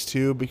nice,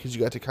 too, because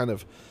you got to kind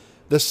of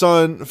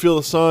feel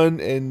the sun,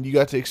 and you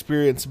got to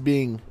experience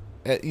being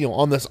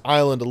on this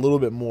island a little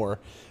bit more.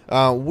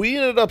 We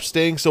ended up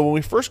staying, so when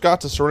we first got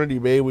to Serenity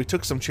Bay, we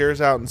took some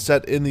chairs out and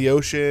sat in the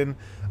ocean,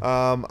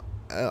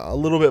 a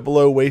little bit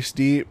below waist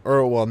deep,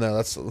 or, well, no,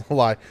 that's a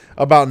lie,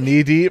 about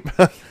knee deep,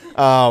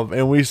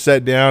 and we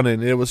sat down,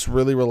 and it was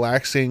really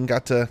relaxing.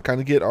 Got to kind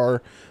of get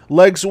our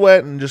legs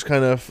wet and just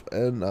kind of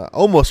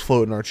almost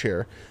float in our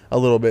chair a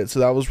little bit, so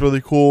that was really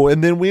cool.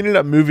 And then we ended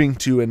up moving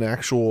to an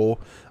actual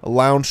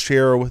lounge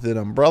chair with an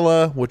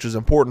umbrella, which is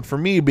important for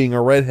me, being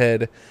a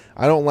redhead.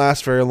 I don't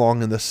last very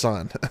long in the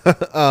sun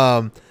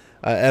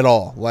at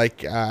all.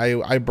 Like,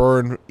 I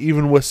burn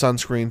even with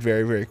sunscreen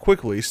very, very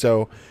quickly.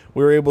 So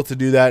we were able to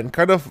do that and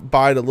kind of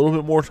bide a little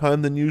bit more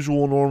time than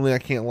usual. Normally I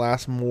can't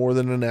last more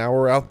than an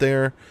hour out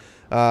there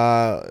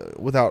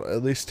without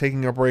at least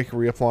taking a break,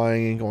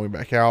 reapplying, and going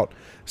back out.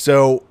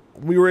 So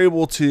we were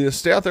able to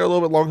stay out there a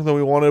little bit longer than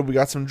we wanted. We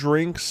got some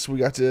drinks. We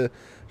got to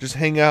just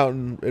hang out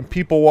and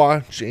people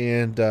watch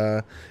and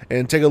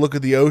take a look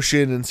at the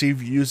ocean and see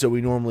views that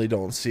we normally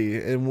don't see,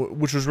 and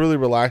which was really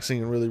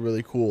relaxing and really,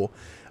 really cool.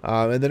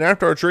 And then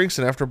after our drinks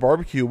and after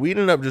barbecue, we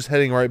ended up just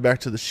heading right back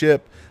to the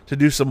ship to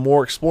do some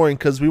more exploring,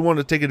 because we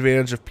wanted to take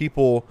advantage of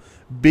people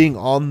being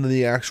on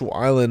the actual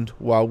island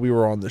while we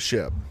were on the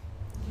ship.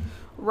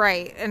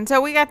 Right. And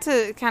so we got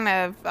to kind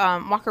of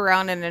walk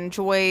around and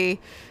enjoy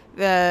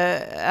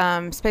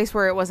the space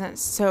where it wasn't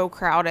so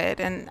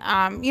crowded. And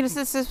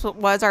since this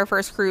was our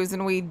first cruise,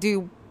 and we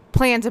do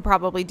plan to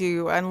probably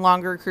do a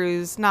longer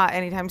cruise, not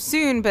anytime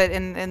soon, but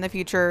in the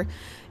future,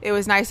 it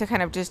was nice to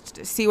kind of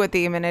just see what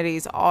the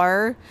amenities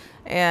are,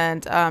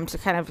 and to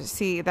kind of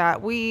see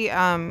that. We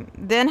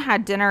then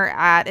had dinner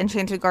at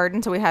Enchanted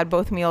Garden, so we had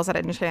both meals at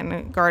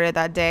Enchanted Garden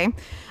that day.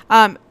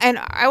 And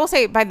I will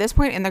say, by this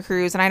point in the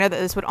cruise, and I know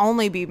that this would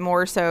only be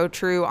more so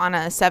true on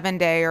a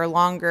 7-day or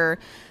longer,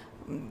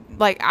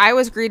 like, I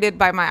was greeted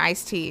by my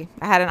iced tea.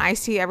 I had an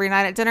iced tea every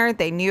night at dinner.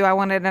 They knew I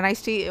wanted an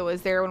iced tea. It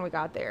was there when we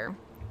got there.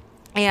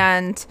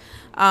 And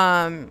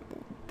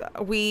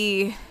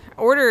we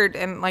ordered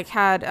and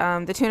had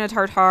the tuna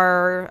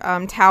tartare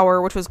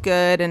tower, which was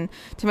good, and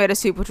tomato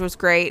soup, which was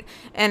great.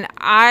 And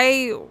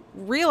I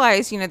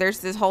realized, there's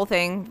this whole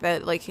thing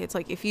that it's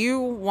like, if you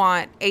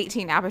want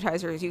 18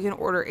 appetizers, you can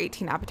order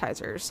 18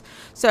 appetizers.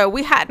 So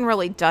we hadn't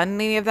really done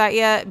any of that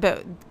yet,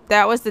 but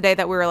that was the day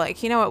that we were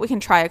like, you know what, we can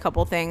try a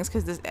couple things,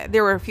 because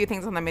there were a few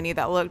things on the menu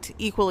that looked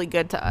equally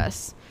good to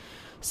us.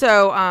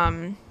 So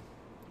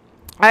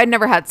I had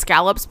never had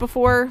scallops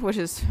before, which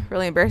is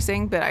really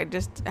embarrassing, but I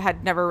just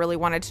had never really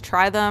wanted to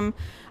try them.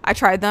 I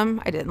tried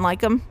them. I didn't like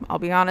them. I'll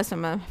be honest.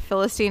 I'm a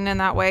Philistine in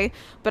that way.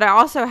 But I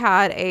also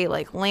had a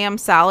lamb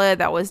salad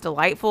that was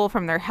delightful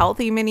from their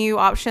healthy menu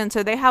option.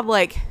 So they have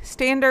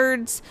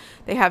standards,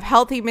 they have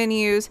healthy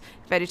menus,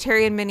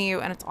 vegetarian menu,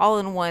 and it's all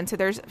in one. So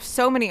there's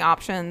so many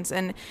options.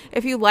 And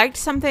if you liked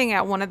something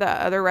at one of the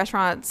other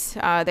restaurants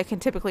that can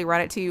typically run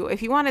it to you,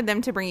 if you wanted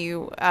them to bring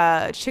you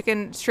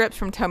chicken strips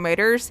from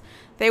Tomatoes,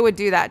 they would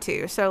do that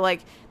too. So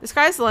the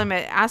sky's the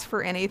limit. Ask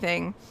for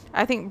anything.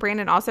 I think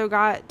Brandon also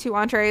got 2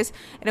 entrees,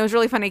 and it was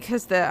really funny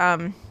because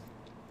the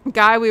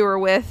guy we were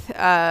with,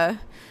 I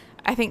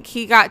think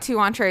he got 2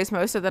 entrees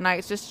most of the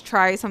nights just to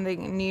try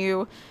something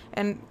new,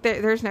 and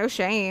there's no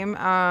shame.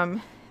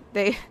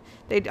 They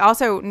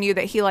also knew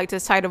that he liked a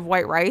side of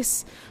white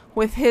rice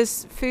with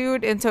his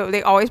food, and so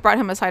they always brought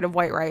him a side of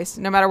white rice,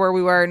 no matter where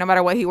we were, no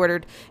matter what he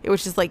ordered. It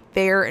was just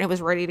there, and it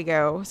was ready to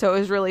go. So it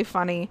was really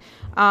funny.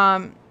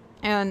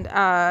 And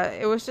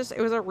it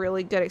was a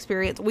really good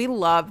experience. We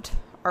loved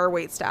our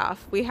wait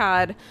staff. We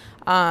had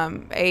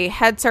a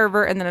head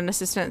server and then an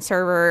assistant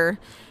server,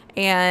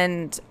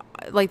 and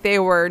they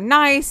were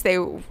nice. They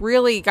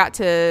really got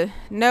to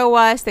know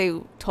us.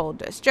 They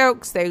told us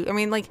jokes. They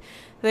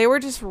were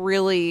just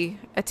really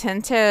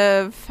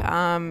attentive.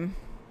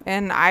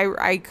 And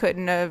I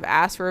couldn't have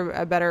asked for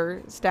a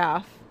better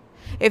staff.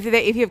 if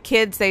you have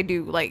kids, they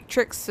do like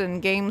tricks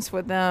and games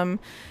with them.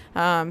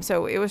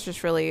 So it was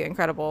just really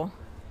incredible.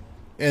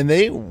 And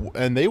they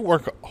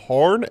work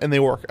hard and they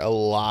work a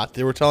lot.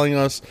 They were telling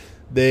us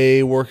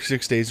they work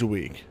 6 days a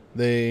week.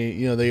 They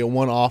get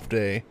one off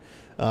day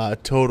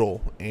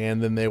total,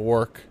 and then they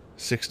work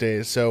 6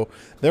 days. So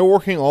they're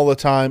working all the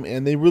time,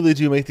 and they really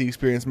do make the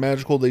experience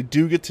magical. They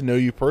do get to know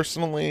you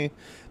personally.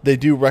 They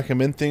do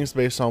recommend things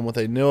based on what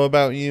they know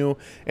about you.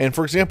 And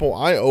for example,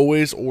 I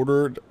always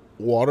ordered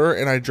water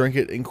and I drank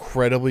it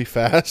incredibly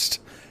fast.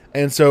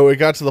 And so it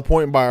got to the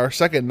point by our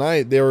second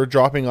night, they were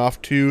dropping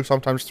off 2,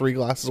 sometimes 3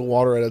 glasses of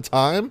water at a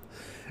time,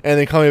 and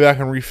then coming back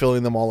and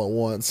refilling them all at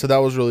once. So that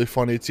was really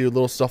funny too,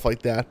 little stuff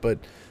like that. But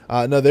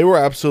no, they were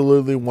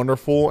absolutely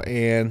wonderful,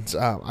 and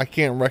I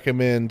can't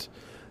recommend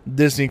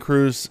Disney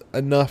Cruise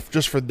enough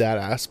just for that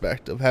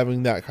aspect of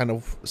having that kind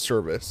of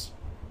service.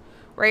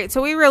 Right.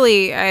 So we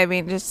really, I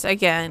mean, just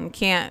again,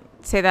 can't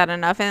say that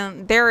enough.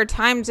 And there are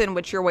times in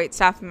which your wait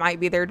staff might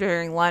be there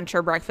during lunch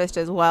or breakfast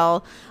as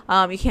well.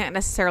 You can't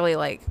necessarily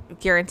like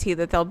guarantee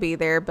that they'll be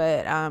there,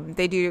 but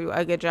they do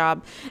a good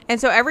job. And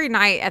so every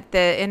night at the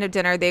end of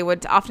dinner, they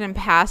would often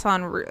pass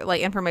on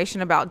like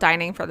information about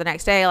dining for the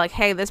next day. Like,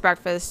 hey, this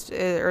breakfast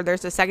or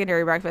there's a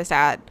secondary breakfast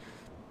at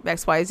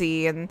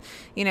XYZ, and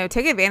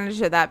take advantage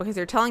of that, because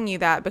they're telling you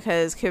that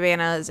because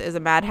Cabanas is a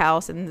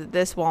madhouse and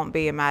this won't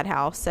be a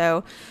madhouse.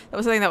 So that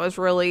was something that was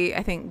really,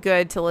 I think,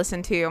 good to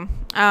listen to.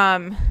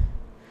 And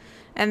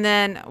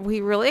then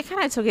we really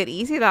kind of took it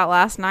easy that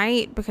last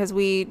night, because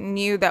we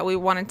knew that we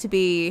wanted to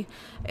be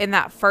in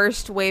that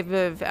first wave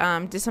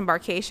of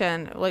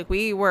disembarkation. Like,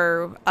 we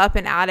were up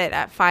and at it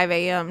at 5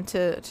 a.m.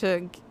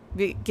 to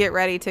get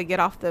ready to get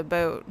off the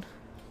boat.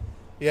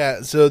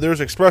 Yeah, so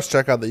there's express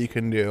checkout that you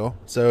can do.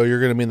 So you're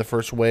going to be in the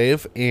first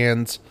wave.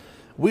 And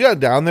we got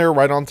down there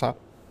right on time,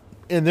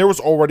 and there was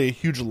already a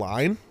huge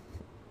line.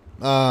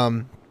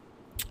 And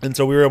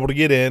so we were able to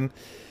get in.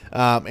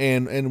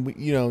 And we,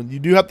 you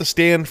do have to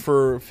stand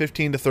for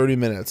 15 to 30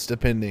 minutes,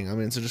 depending. I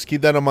mean, so just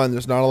keep that in mind.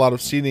 There's not a lot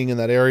of seating in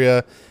that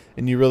area,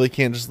 and you really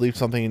can't just leave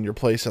something in your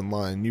place in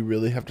line. You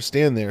really have to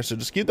stand there. So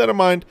just keep that in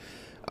mind.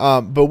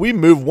 But we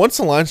moved. Once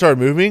the line started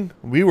moving,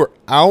 we were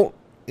out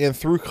and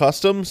through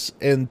customs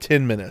in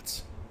 10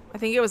 minutes. I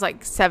think it was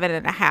like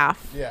 7.5.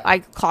 Yeah. I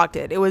clocked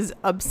it. It was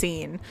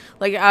obscene.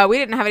 Like, we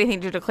didn't have anything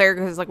to declare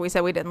because, like we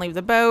said, we didn't leave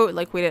the boat.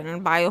 Like, we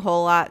didn't buy a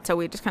whole lot. So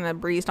we just kind of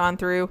breezed on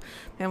through.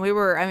 And we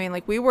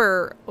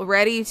were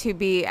ready to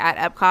be at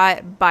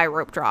Epcot by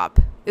rope drop.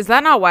 Is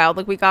that not wild?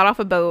 Like, we got off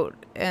a boat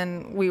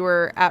and we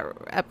were at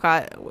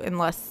Epcot in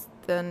less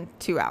than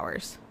 2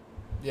 hours.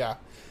 Yeah.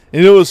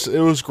 And it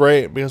was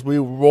great because we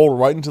rolled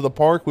right into the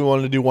park. We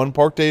wanted to do one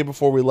park day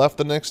before we left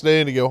the next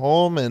day to go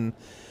home, and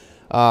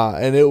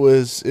it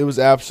was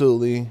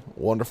absolutely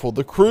wonderful.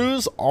 The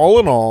cruise, all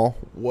in all,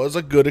 was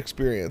a good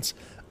experience.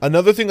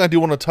 Another thing I do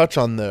want to touch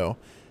on, though,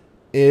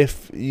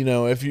 if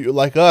you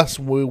like us,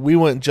 we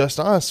went just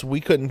us. We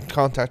couldn't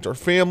contact our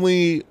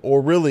family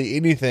or really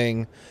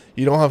anything.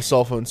 You don't have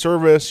cell phone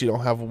service. You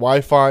don't have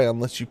Wi-Fi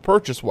unless you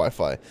purchase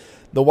Wi-Fi.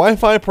 The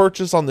Wi-Fi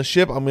purchase on the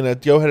ship, I'm going to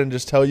go ahead and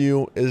just tell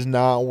you, is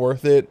not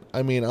worth it.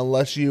 I mean,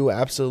 unless you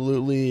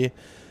absolutely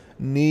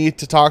need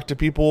to talk to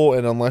people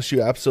and unless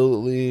you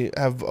absolutely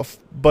have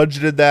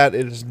budgeted that,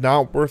 it is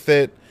not worth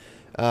it.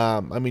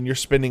 I mean, you're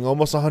spending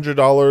almost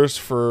 $100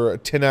 for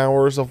 10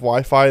 hours of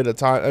Wi-Fi at a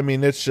time. I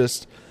mean, it's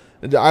just,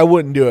 I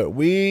wouldn't do it.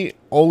 We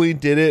only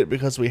did it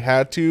because we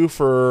had to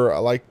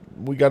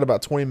we got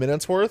about 20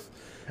 minutes worth.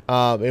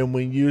 And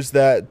we use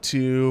that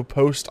to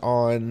post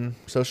on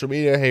social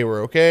media. Hey,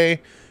 we're okay.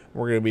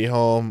 We're going to be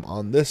home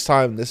on this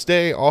time, this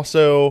day.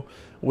 Also,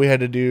 we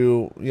had to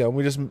do,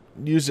 we just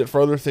used it for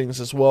other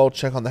things as well.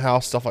 Check on the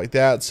house, stuff like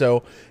that.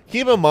 So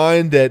keep in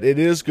mind that it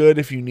is good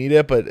if you need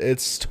it, but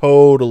it's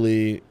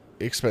totally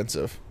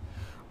expensive.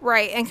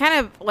 Right. And kind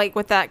of like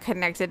with that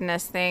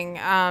connectedness thing,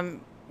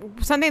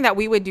 something that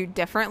we would do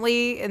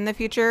differently in the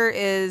future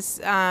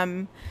is,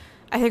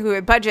 I think we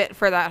would budget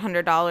for that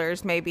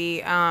 $100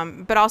 maybe,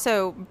 but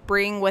also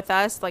bring with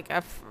us like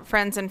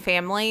friends and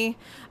family.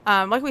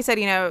 Like we said,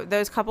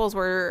 those couples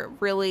were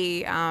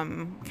really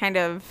kind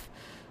of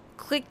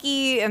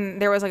cliquey,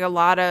 and there was like a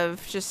lot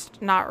of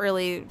just not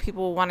really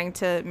people wanting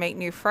to make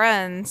new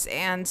friends.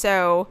 And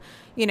so,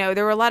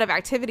 there were a lot of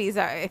activities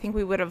that I think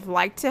we would have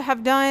liked to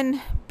have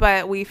done,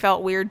 but we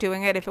felt weird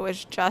doing it if it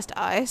was just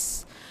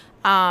us.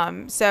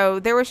 So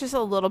there was just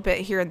a little bit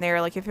here and there,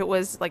 like if it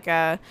was like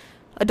a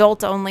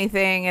adult only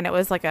thing and it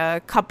was like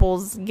a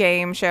couples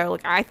game show,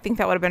 like I think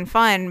that would have been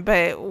fun,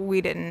 but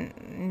we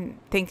didn't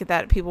think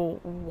that people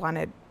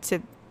wanted to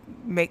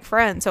make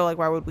friends, so like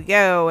why would we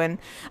go? And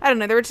I don't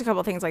know, there were just a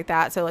couple of things like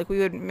that. So like we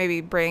would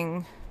maybe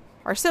bring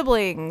our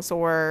siblings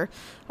or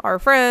our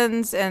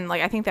friends, and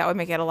like I think that would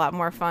make it a lot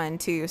more fun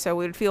too, so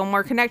we would feel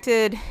more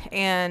connected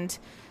and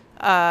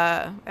in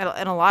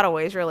a lot of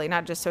ways, really,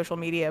 not just social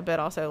media but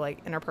also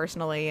like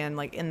interpersonally and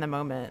like in the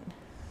moment.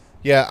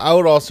 Yeah, I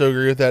would also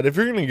agree with that. If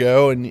you're going to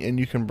go and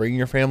you can bring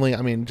your family,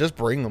 I mean, just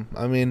bring them.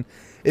 I mean,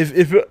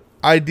 if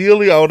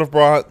ideally, I would have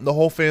brought the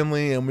whole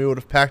family, and we would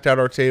have packed out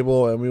our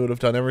table, and we would have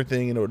done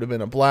everything, and it would have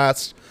been a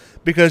blast,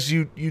 because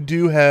you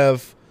do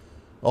have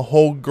a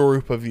whole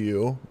group of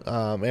you,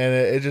 and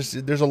it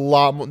just there's a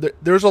lot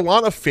there's a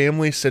lot of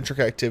family centric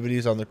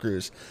activities on the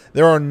cruise.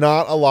 There are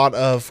not a lot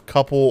of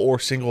couple or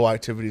single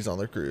activities on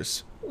the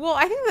cruise. Well,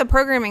 I think the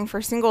programming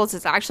for singles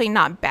is actually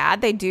not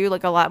bad. They do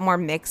like a lot more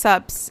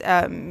mix-ups,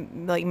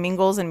 like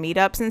mingles and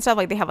meetups and stuff.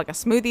 Like they have like a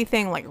smoothie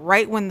thing, like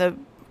right when the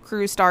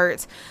cruise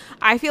starts.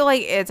 I feel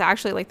like it's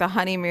actually like the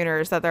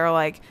honeymooners that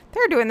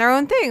they're doing their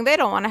own thing. They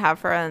don't want to have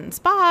friends.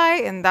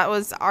 Bye. And that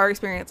was our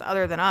experience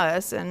other than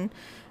us and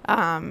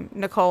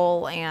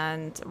Nicole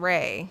and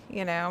Ray,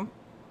 you know.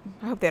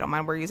 I hope they don't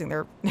mind we're using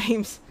their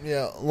names.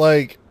 Yeah,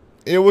 like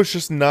it was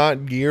just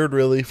not geared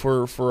really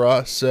for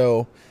us.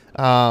 So,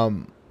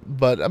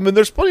 but I mean,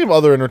 there's plenty of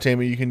other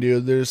entertainment you can do.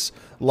 There's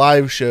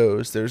live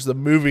shows. There's the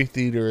movie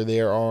theater.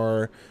 There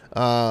are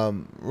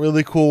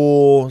really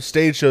cool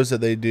stage shows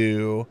that they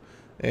do,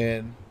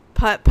 and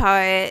putt.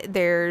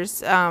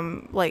 There's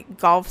like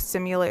golf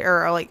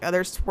simulator or like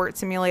other sport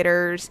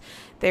simulators.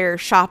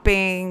 There's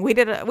shopping. We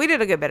did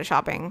a good bit of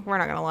shopping. We're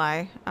not gonna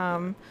lie.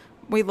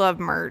 We love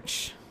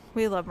merch.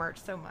 We love merch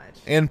so much.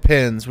 And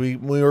pins. We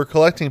were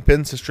collecting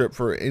pins to strip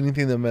for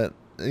anything that meant,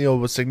 you know,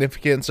 was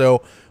significant.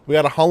 So we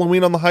got a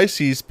Halloween on the High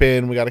Seas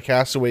pin. We got a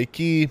Castaway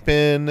Key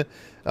pin.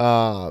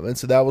 And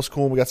so that was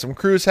cool. We got some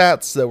cruise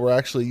hats that were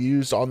actually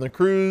used on the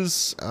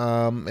cruise.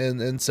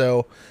 And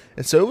so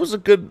it was a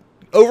good,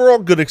 overall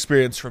good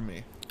experience for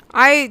me.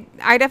 I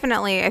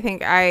definitely, I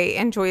think I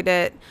enjoyed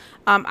it.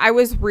 I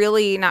was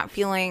really not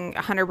feeling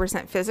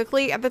 100%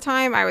 physically at the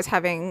time. I was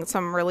having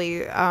some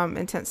really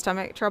intense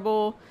stomach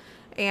trouble.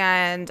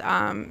 And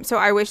so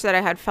I wish that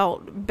I had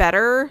felt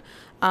better.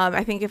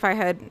 I think if I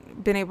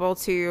had been able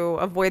to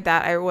avoid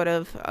that, I would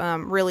have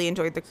really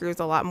enjoyed the cruise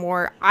a lot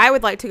more. I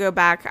would like to go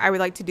back. I would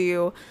like to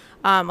do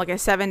like a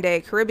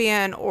 7-day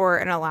Caribbean or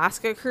an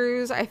Alaska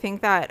cruise. I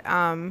think that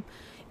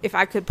if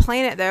I could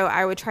plan it, though,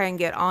 I would try and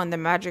get on the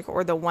Magic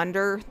or the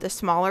Wonder, the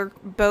smaller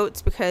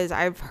boats, because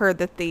I've heard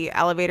that the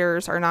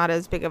elevators are not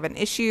as big of an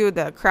issue.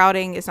 The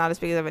crowding is not as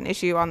big of an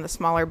issue on the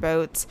smaller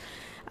boats.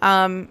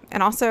 And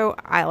also,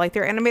 I like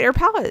their animator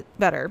palette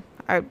better.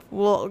 I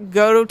will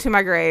go to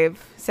my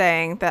grave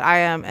saying that I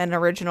am an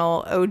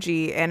original OG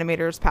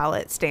animators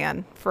palette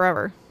stan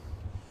forever.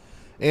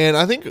 And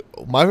I think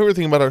my favorite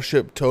thing about our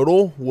ship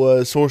total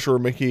was Sorcerer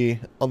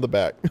Mickey on the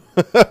back.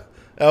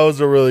 That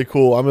was a really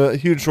cool. I'm a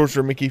huge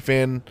Sorcerer Mickey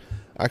fan.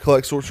 I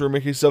collect Sorcerer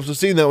Mickey stuff, so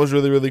seeing that was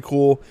really, really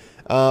cool.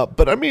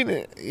 But I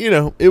mean, you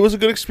know, it was a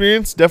good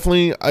experience.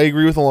 Definitely, I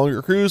agree with a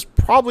longer cruise.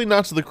 Probably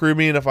not to the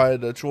Caribbean. If I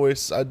had a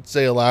choice, I'd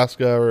say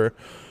Alaska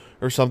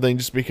or something,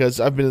 just because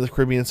I've been to the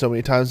Caribbean so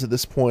many times at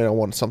this point. I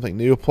wanted something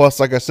new. Plus,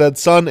 like I said,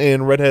 sun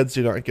and redheads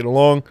do not get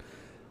along.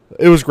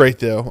 It was great,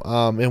 though,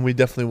 and we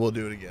definitely will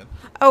do it again.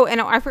 Oh,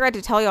 and I forgot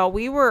to tell y'all,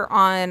 we were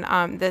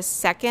on the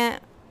second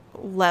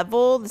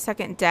level, the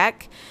second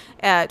deck,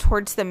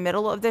 towards the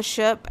middle of the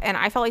ship, and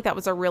I felt like that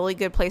was a really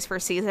good place for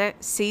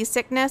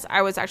seasickness.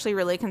 I was actually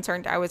really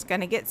concerned I was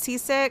going to get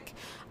seasick.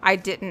 I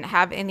didn't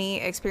have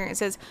any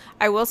experiences.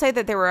 I will say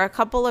that there were a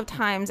couple of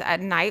times at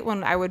night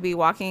when I would be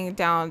walking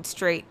down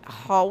straight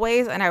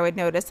hallways and I would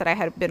notice that I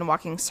had been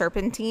walking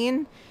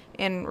serpentine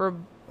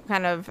in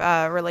kind of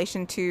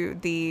relation to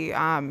the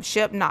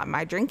ship, not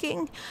my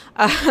drinking.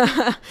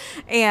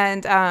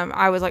 And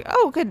I was like,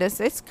 oh goodness,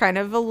 it's kind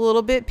of a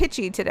little bit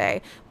pitchy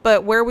today.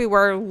 But where we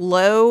were,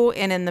 low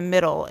and in the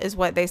middle, is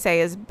what they say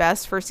is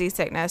best for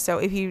seasickness. So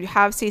if you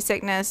have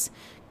seasickness,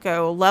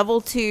 go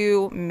level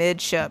 2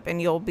 midship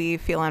and you'll be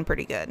feeling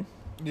pretty good.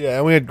 Yeah,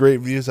 and we had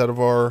great views out of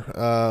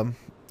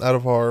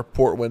our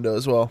port window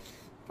as well.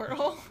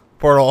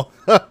 Porthole.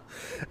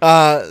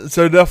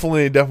 So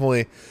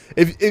definitely.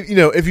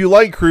 If you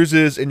like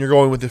cruises and you're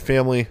going with your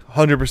family,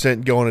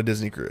 100% go on a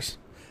Disney cruise.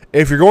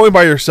 If you're going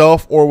by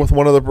yourself or with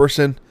one other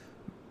person,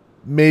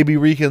 maybe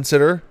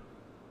reconsider,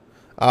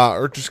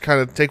 or just kind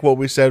of take what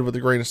we said with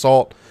a grain of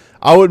salt.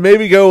 I would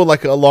maybe go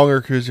like a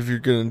longer cruise if you're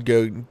going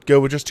to go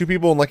with just 2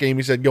 people. And like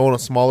Amy said, go on a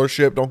smaller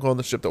ship. Don't go on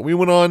the ship that we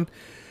went on.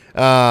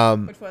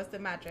 Which was the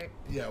Magic.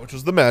 Yeah, which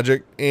was the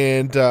Magic.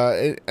 And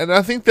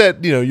I think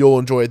that, you'll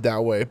enjoy it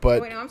that way.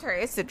 But wait, no, I'm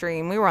sorry. It's the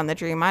Dream. We were on the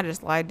Dream. I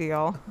just lied to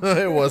y'all.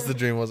 It was the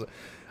Dream, wasn't it?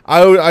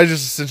 I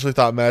just essentially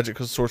thought Magic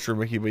because Sorcerer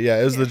Mickey. But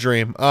yeah, it was the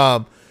Dream.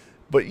 But,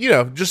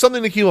 just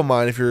something to keep in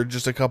mind if you're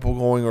just a couple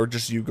going or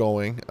just you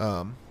going.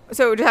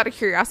 So just out of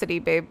curiosity,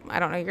 babe, I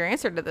don't know your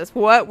answer to this.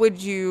 What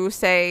would you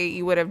say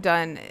you would have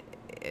done,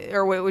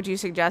 or what would you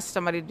suggest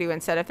somebody do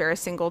instead if they're a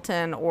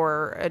singleton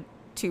or a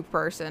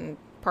 2-person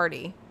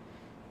party?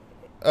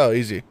 Oh,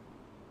 easy.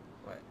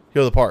 What?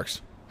 Go to the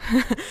parks.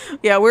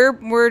 Yeah,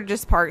 we're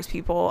just parks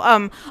people.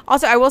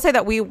 Also, I will say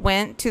that we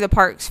went to the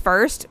parks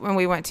first when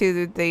we went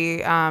to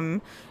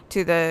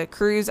the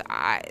cruise.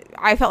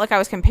 I felt like I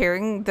was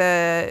comparing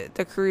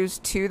the cruise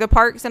to the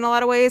parks in a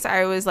lot of ways.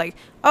 I was like,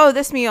 oh,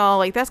 this meal,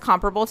 like that's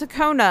comparable to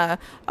Kona.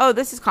 Oh,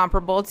 this is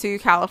comparable to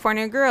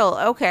California Grill.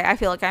 Okay, I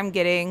feel like I'm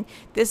getting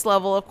this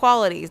level of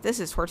qualities. This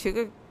is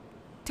Tortuga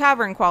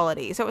tavern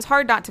quality. So it was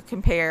hard not to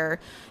compare.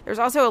 There's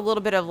also a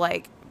little bit of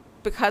like,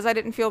 because I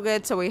didn't feel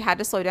good, so we had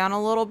to slow down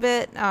a little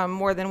bit,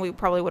 more than we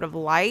probably would have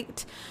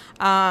liked.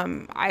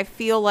 I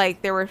feel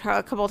like there were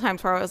a couple of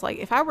times where I was like,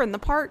 if I were in the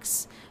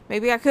parks,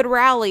 maybe I could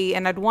rally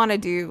and I'd want to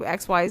do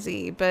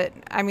XYZ. But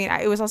I mean,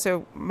 it was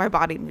also, my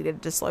body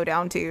needed to slow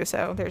down too.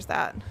 So there's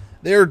that.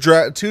 They're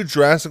two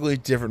drastically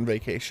different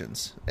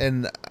vacations.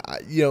 And,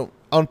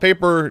 on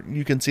paper,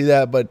 you can see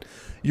that, but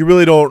you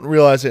really don't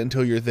realize it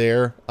until you're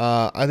there.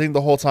 I think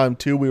the whole time,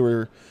 too, we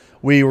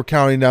were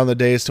counting down the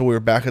days till we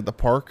were back at the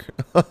park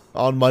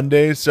on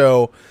Monday.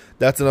 So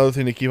that's another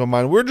thing to keep in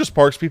mind. We're just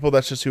parks people.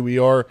 That's just who we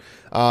are.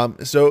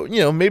 So,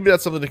 maybe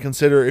that's something to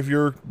consider if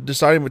you're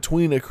deciding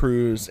between a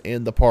cruise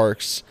and the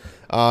parks,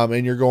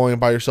 and you're going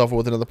by yourself or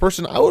with another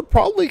person. I would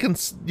probably,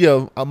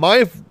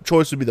 my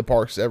choice would be the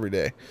parks every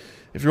day.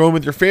 If you're going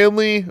with your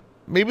family,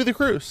 maybe the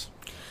cruise.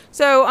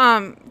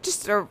 So,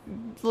 just a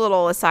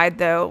little aside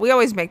though, we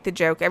always make the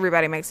joke.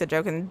 Everybody makes the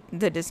joke in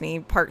the Disney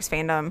parks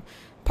fandom.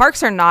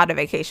 Parks are not a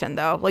vacation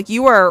though. Like,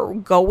 you are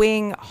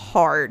going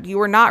hard. You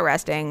are not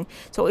resting.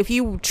 So if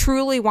you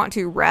truly want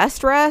to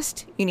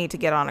rest, you need to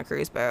get on a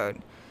cruise boat.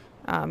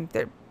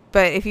 But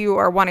if you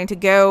are wanting to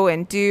go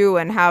and do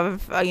and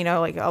have,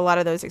 like a lot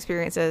of those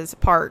experiences,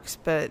 parks.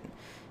 But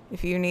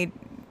if you need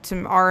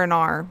some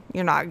R&R,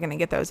 you're not going to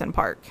get those in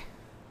park.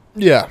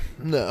 Yeah,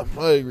 no,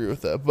 I agree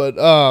with that. But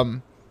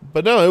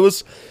no, it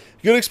was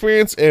a good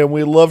experience, and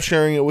we love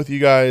sharing it with you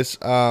guys.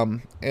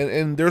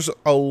 And there's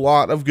a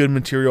lot of good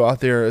material out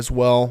there as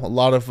well. A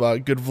lot of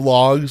good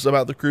vlogs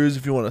about the cruise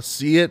if you want to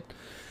see it.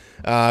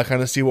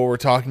 Kind of see what we're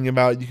talking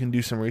about. You can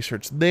do some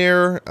research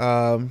there.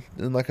 And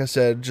like I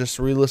said, just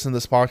re-listen to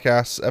this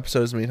podcast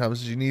episode as many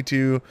times as you need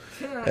to.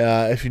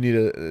 If you need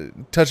to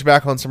touch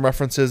back on some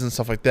references and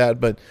stuff like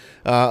that. But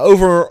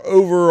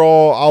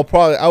overall,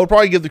 I would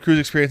probably give the cruise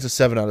experience a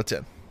 7 out of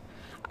 10.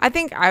 I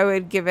think I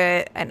would give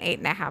it an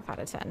 8.5 out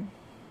of 10.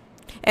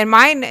 And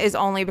mine is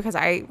only because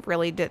I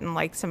really didn't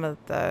like some of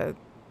the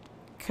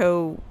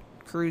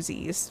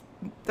co-cruisies.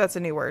 That's a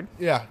new word.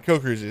 Yeah,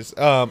 co-cruisies.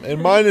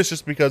 And mine is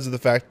just because of the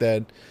fact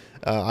that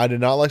I did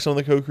not like some of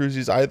the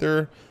co-cruisies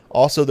either.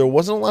 Also, there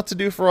wasn't a lot to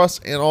do for us.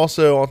 And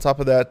also, on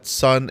top of that,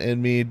 Sun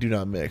and me do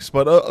not mix.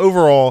 But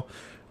overall,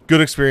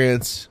 good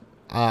experience.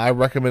 I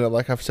recommend it,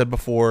 like I've said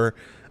before.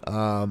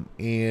 And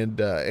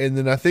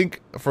then I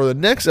think for the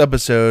next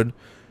episode,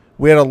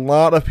 we had a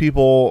lot of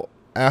people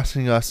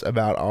asking us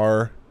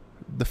about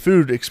the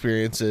food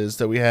experiences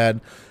that we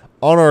had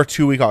on our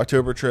 2-week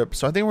October trip.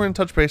 So I think we're going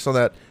to touch base on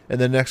that in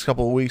the next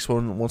couple of weeks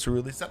once we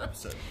release that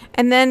episode.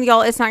 And then,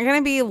 y'all, it's not going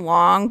to be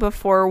long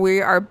before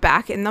we are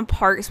back in the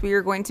parks. We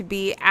are going to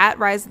be at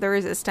Rise of the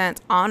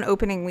Resistance on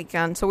opening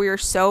weekend. So we are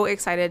so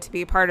excited to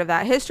be part of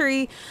that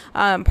history,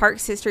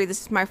 parks history.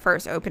 This is my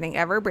first opening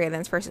ever,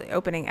 Brandon's first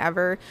opening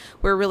ever.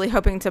 We're really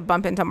hoping to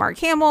bump into Mark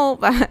Hamill.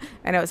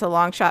 I know it's a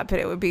long shot, but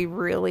it would be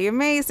really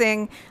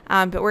amazing.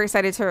 But we're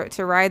excited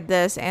to ride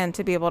this and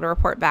to be able to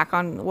report back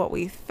on what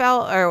we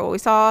felt or what we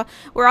saw.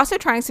 We're also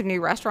trying some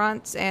new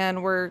restaurants,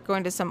 and we're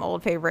going to some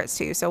old favorites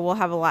too. So we'll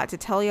have a lot to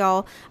tell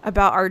y'all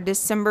about our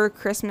December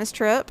Christmas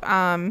trip.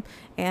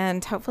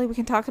 And hopefully we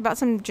can talk about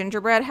some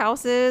gingerbread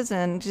houses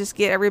and just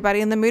get everybody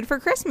in the mood for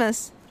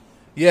Christmas.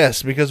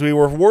 Yes, because we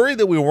were worried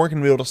that we weren't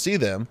going to be able to see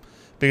them,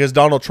 because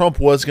Donald Trump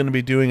was going to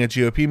be doing a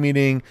GOP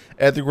meeting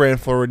at the Grand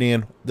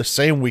Floridian the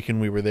same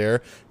weekend we were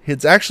there.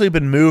 It's actually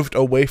been moved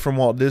away from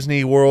Walt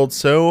Disney World,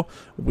 so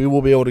we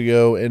will be able to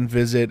go and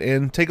visit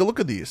and take a look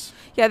at these.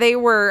 Yeah, they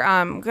were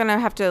going to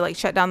have to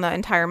shut down the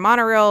entire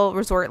monorail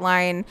resort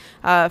line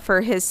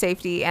for his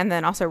safety, and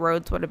then also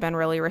roads would have been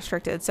really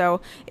restricted.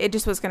 So it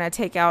just was going to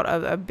take out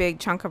a big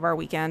chunk of our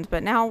weekend.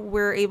 But now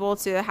we're able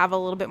to have a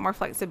little bit more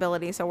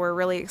flexibility, so we're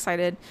really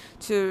excited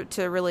to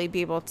really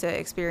be able to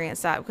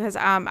experience that. Because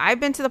I've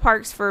been to the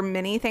parks for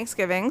many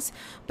Thanksgivings,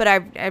 but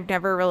I've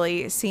never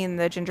really seen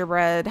the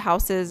gingerbread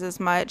houses as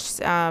much.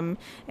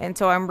 And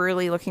so I'm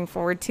really looking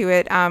forward to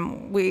it.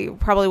 We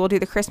probably will do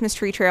the Christmas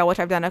tree trail, which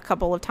I've done a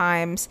couple of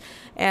times.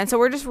 And so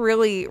we're just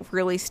really,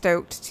 really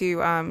stoked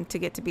to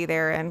get to be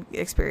there and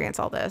experience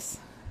all this.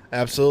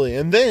 Absolutely.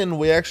 And then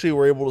we actually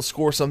were able to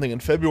score something in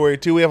February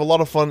too. We have a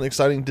lot of fun,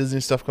 exciting Disney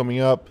stuff coming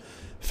up.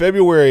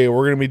 February,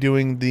 we're going to be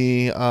doing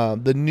the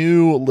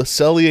new Le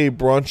Cellier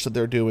brunch that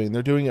they're doing.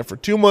 They're doing it for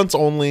 2 months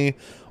only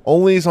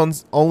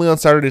on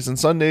Saturdays and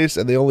Sundays,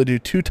 and they only do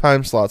 2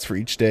 time slots for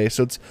each day.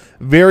 So it's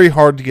very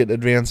hard to get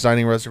advanced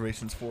dining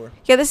reservations for.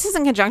 Yeah, this is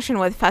in conjunction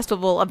with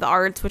Festival of the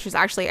Arts, which is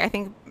actually, I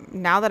think,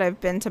 now that I've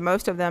been to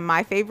most of them,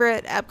 my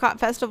favorite Epcot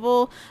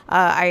festival.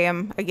 I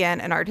am, again,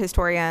 an art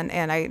historian,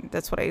 and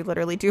that's what I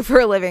literally do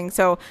for a living.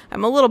 So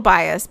I'm a little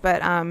biased,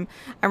 but I'm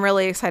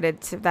really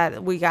excited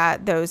that we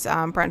got those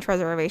brunch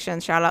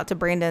reservations. Shout out to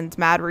Brandon's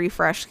mad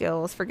refresh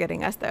skills for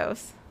getting us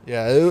those.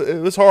 Yeah,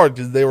 it was hard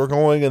because they were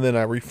going, and then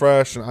I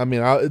refreshed. And I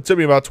mean, it took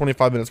me about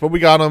 25 minutes, but we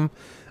got them.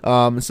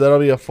 So that'll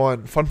be a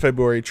fun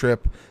February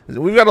trip.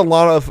 We've got a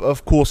lot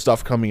of cool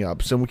stuff coming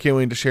up, so we can't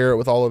wait to share it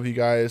with all of you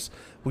guys.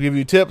 We'll give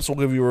you tips, we'll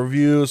give you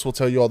reviews, we'll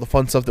tell you all the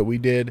fun stuff that we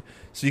did,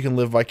 so you can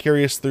live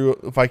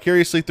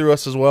vicariously through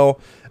us as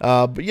well.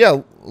 But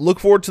yeah, look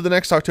forward to the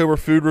next October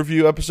food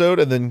review episode,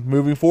 and then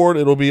moving forward,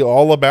 it'll be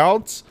all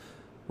about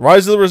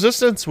Rise of the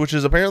Resistance, which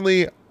is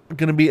apparently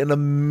going to be an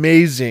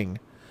amazing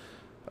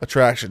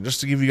attraction. Just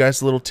to give you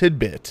guys a little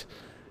tidbit,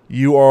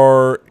 you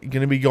are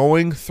going to be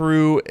going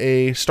through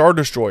a Star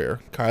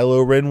Destroyer.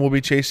 Kylo Ren will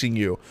be chasing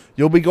you.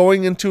 You'll be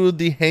going into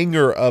the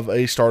hangar of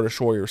a Star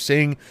Destroyer,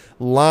 seeing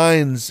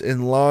lines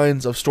and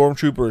lines of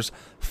stormtroopers,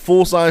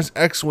 full-size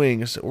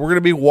X-Wings. We're going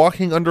to be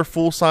walking under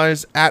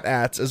full-size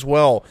AT-ATs as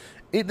well.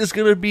 It is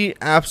going to be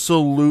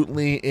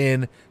absolutely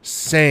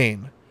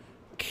insane.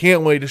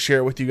 Can't wait to share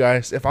it with you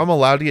guys. If I'm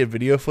allowed to get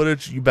video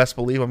footage, you best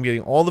believe I'm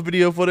getting all the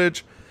video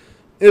footage.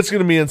 It's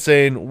going to be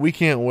insane. We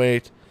can't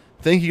wait.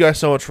 Thank you guys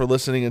so much for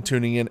listening and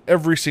tuning in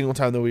every single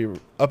time that we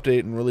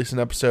update and release an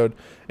episode.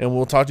 And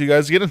we'll talk to you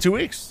guys again in 2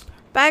 weeks.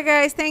 Bye,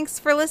 guys. Thanks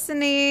for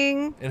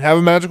listening. And have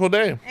a magical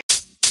day.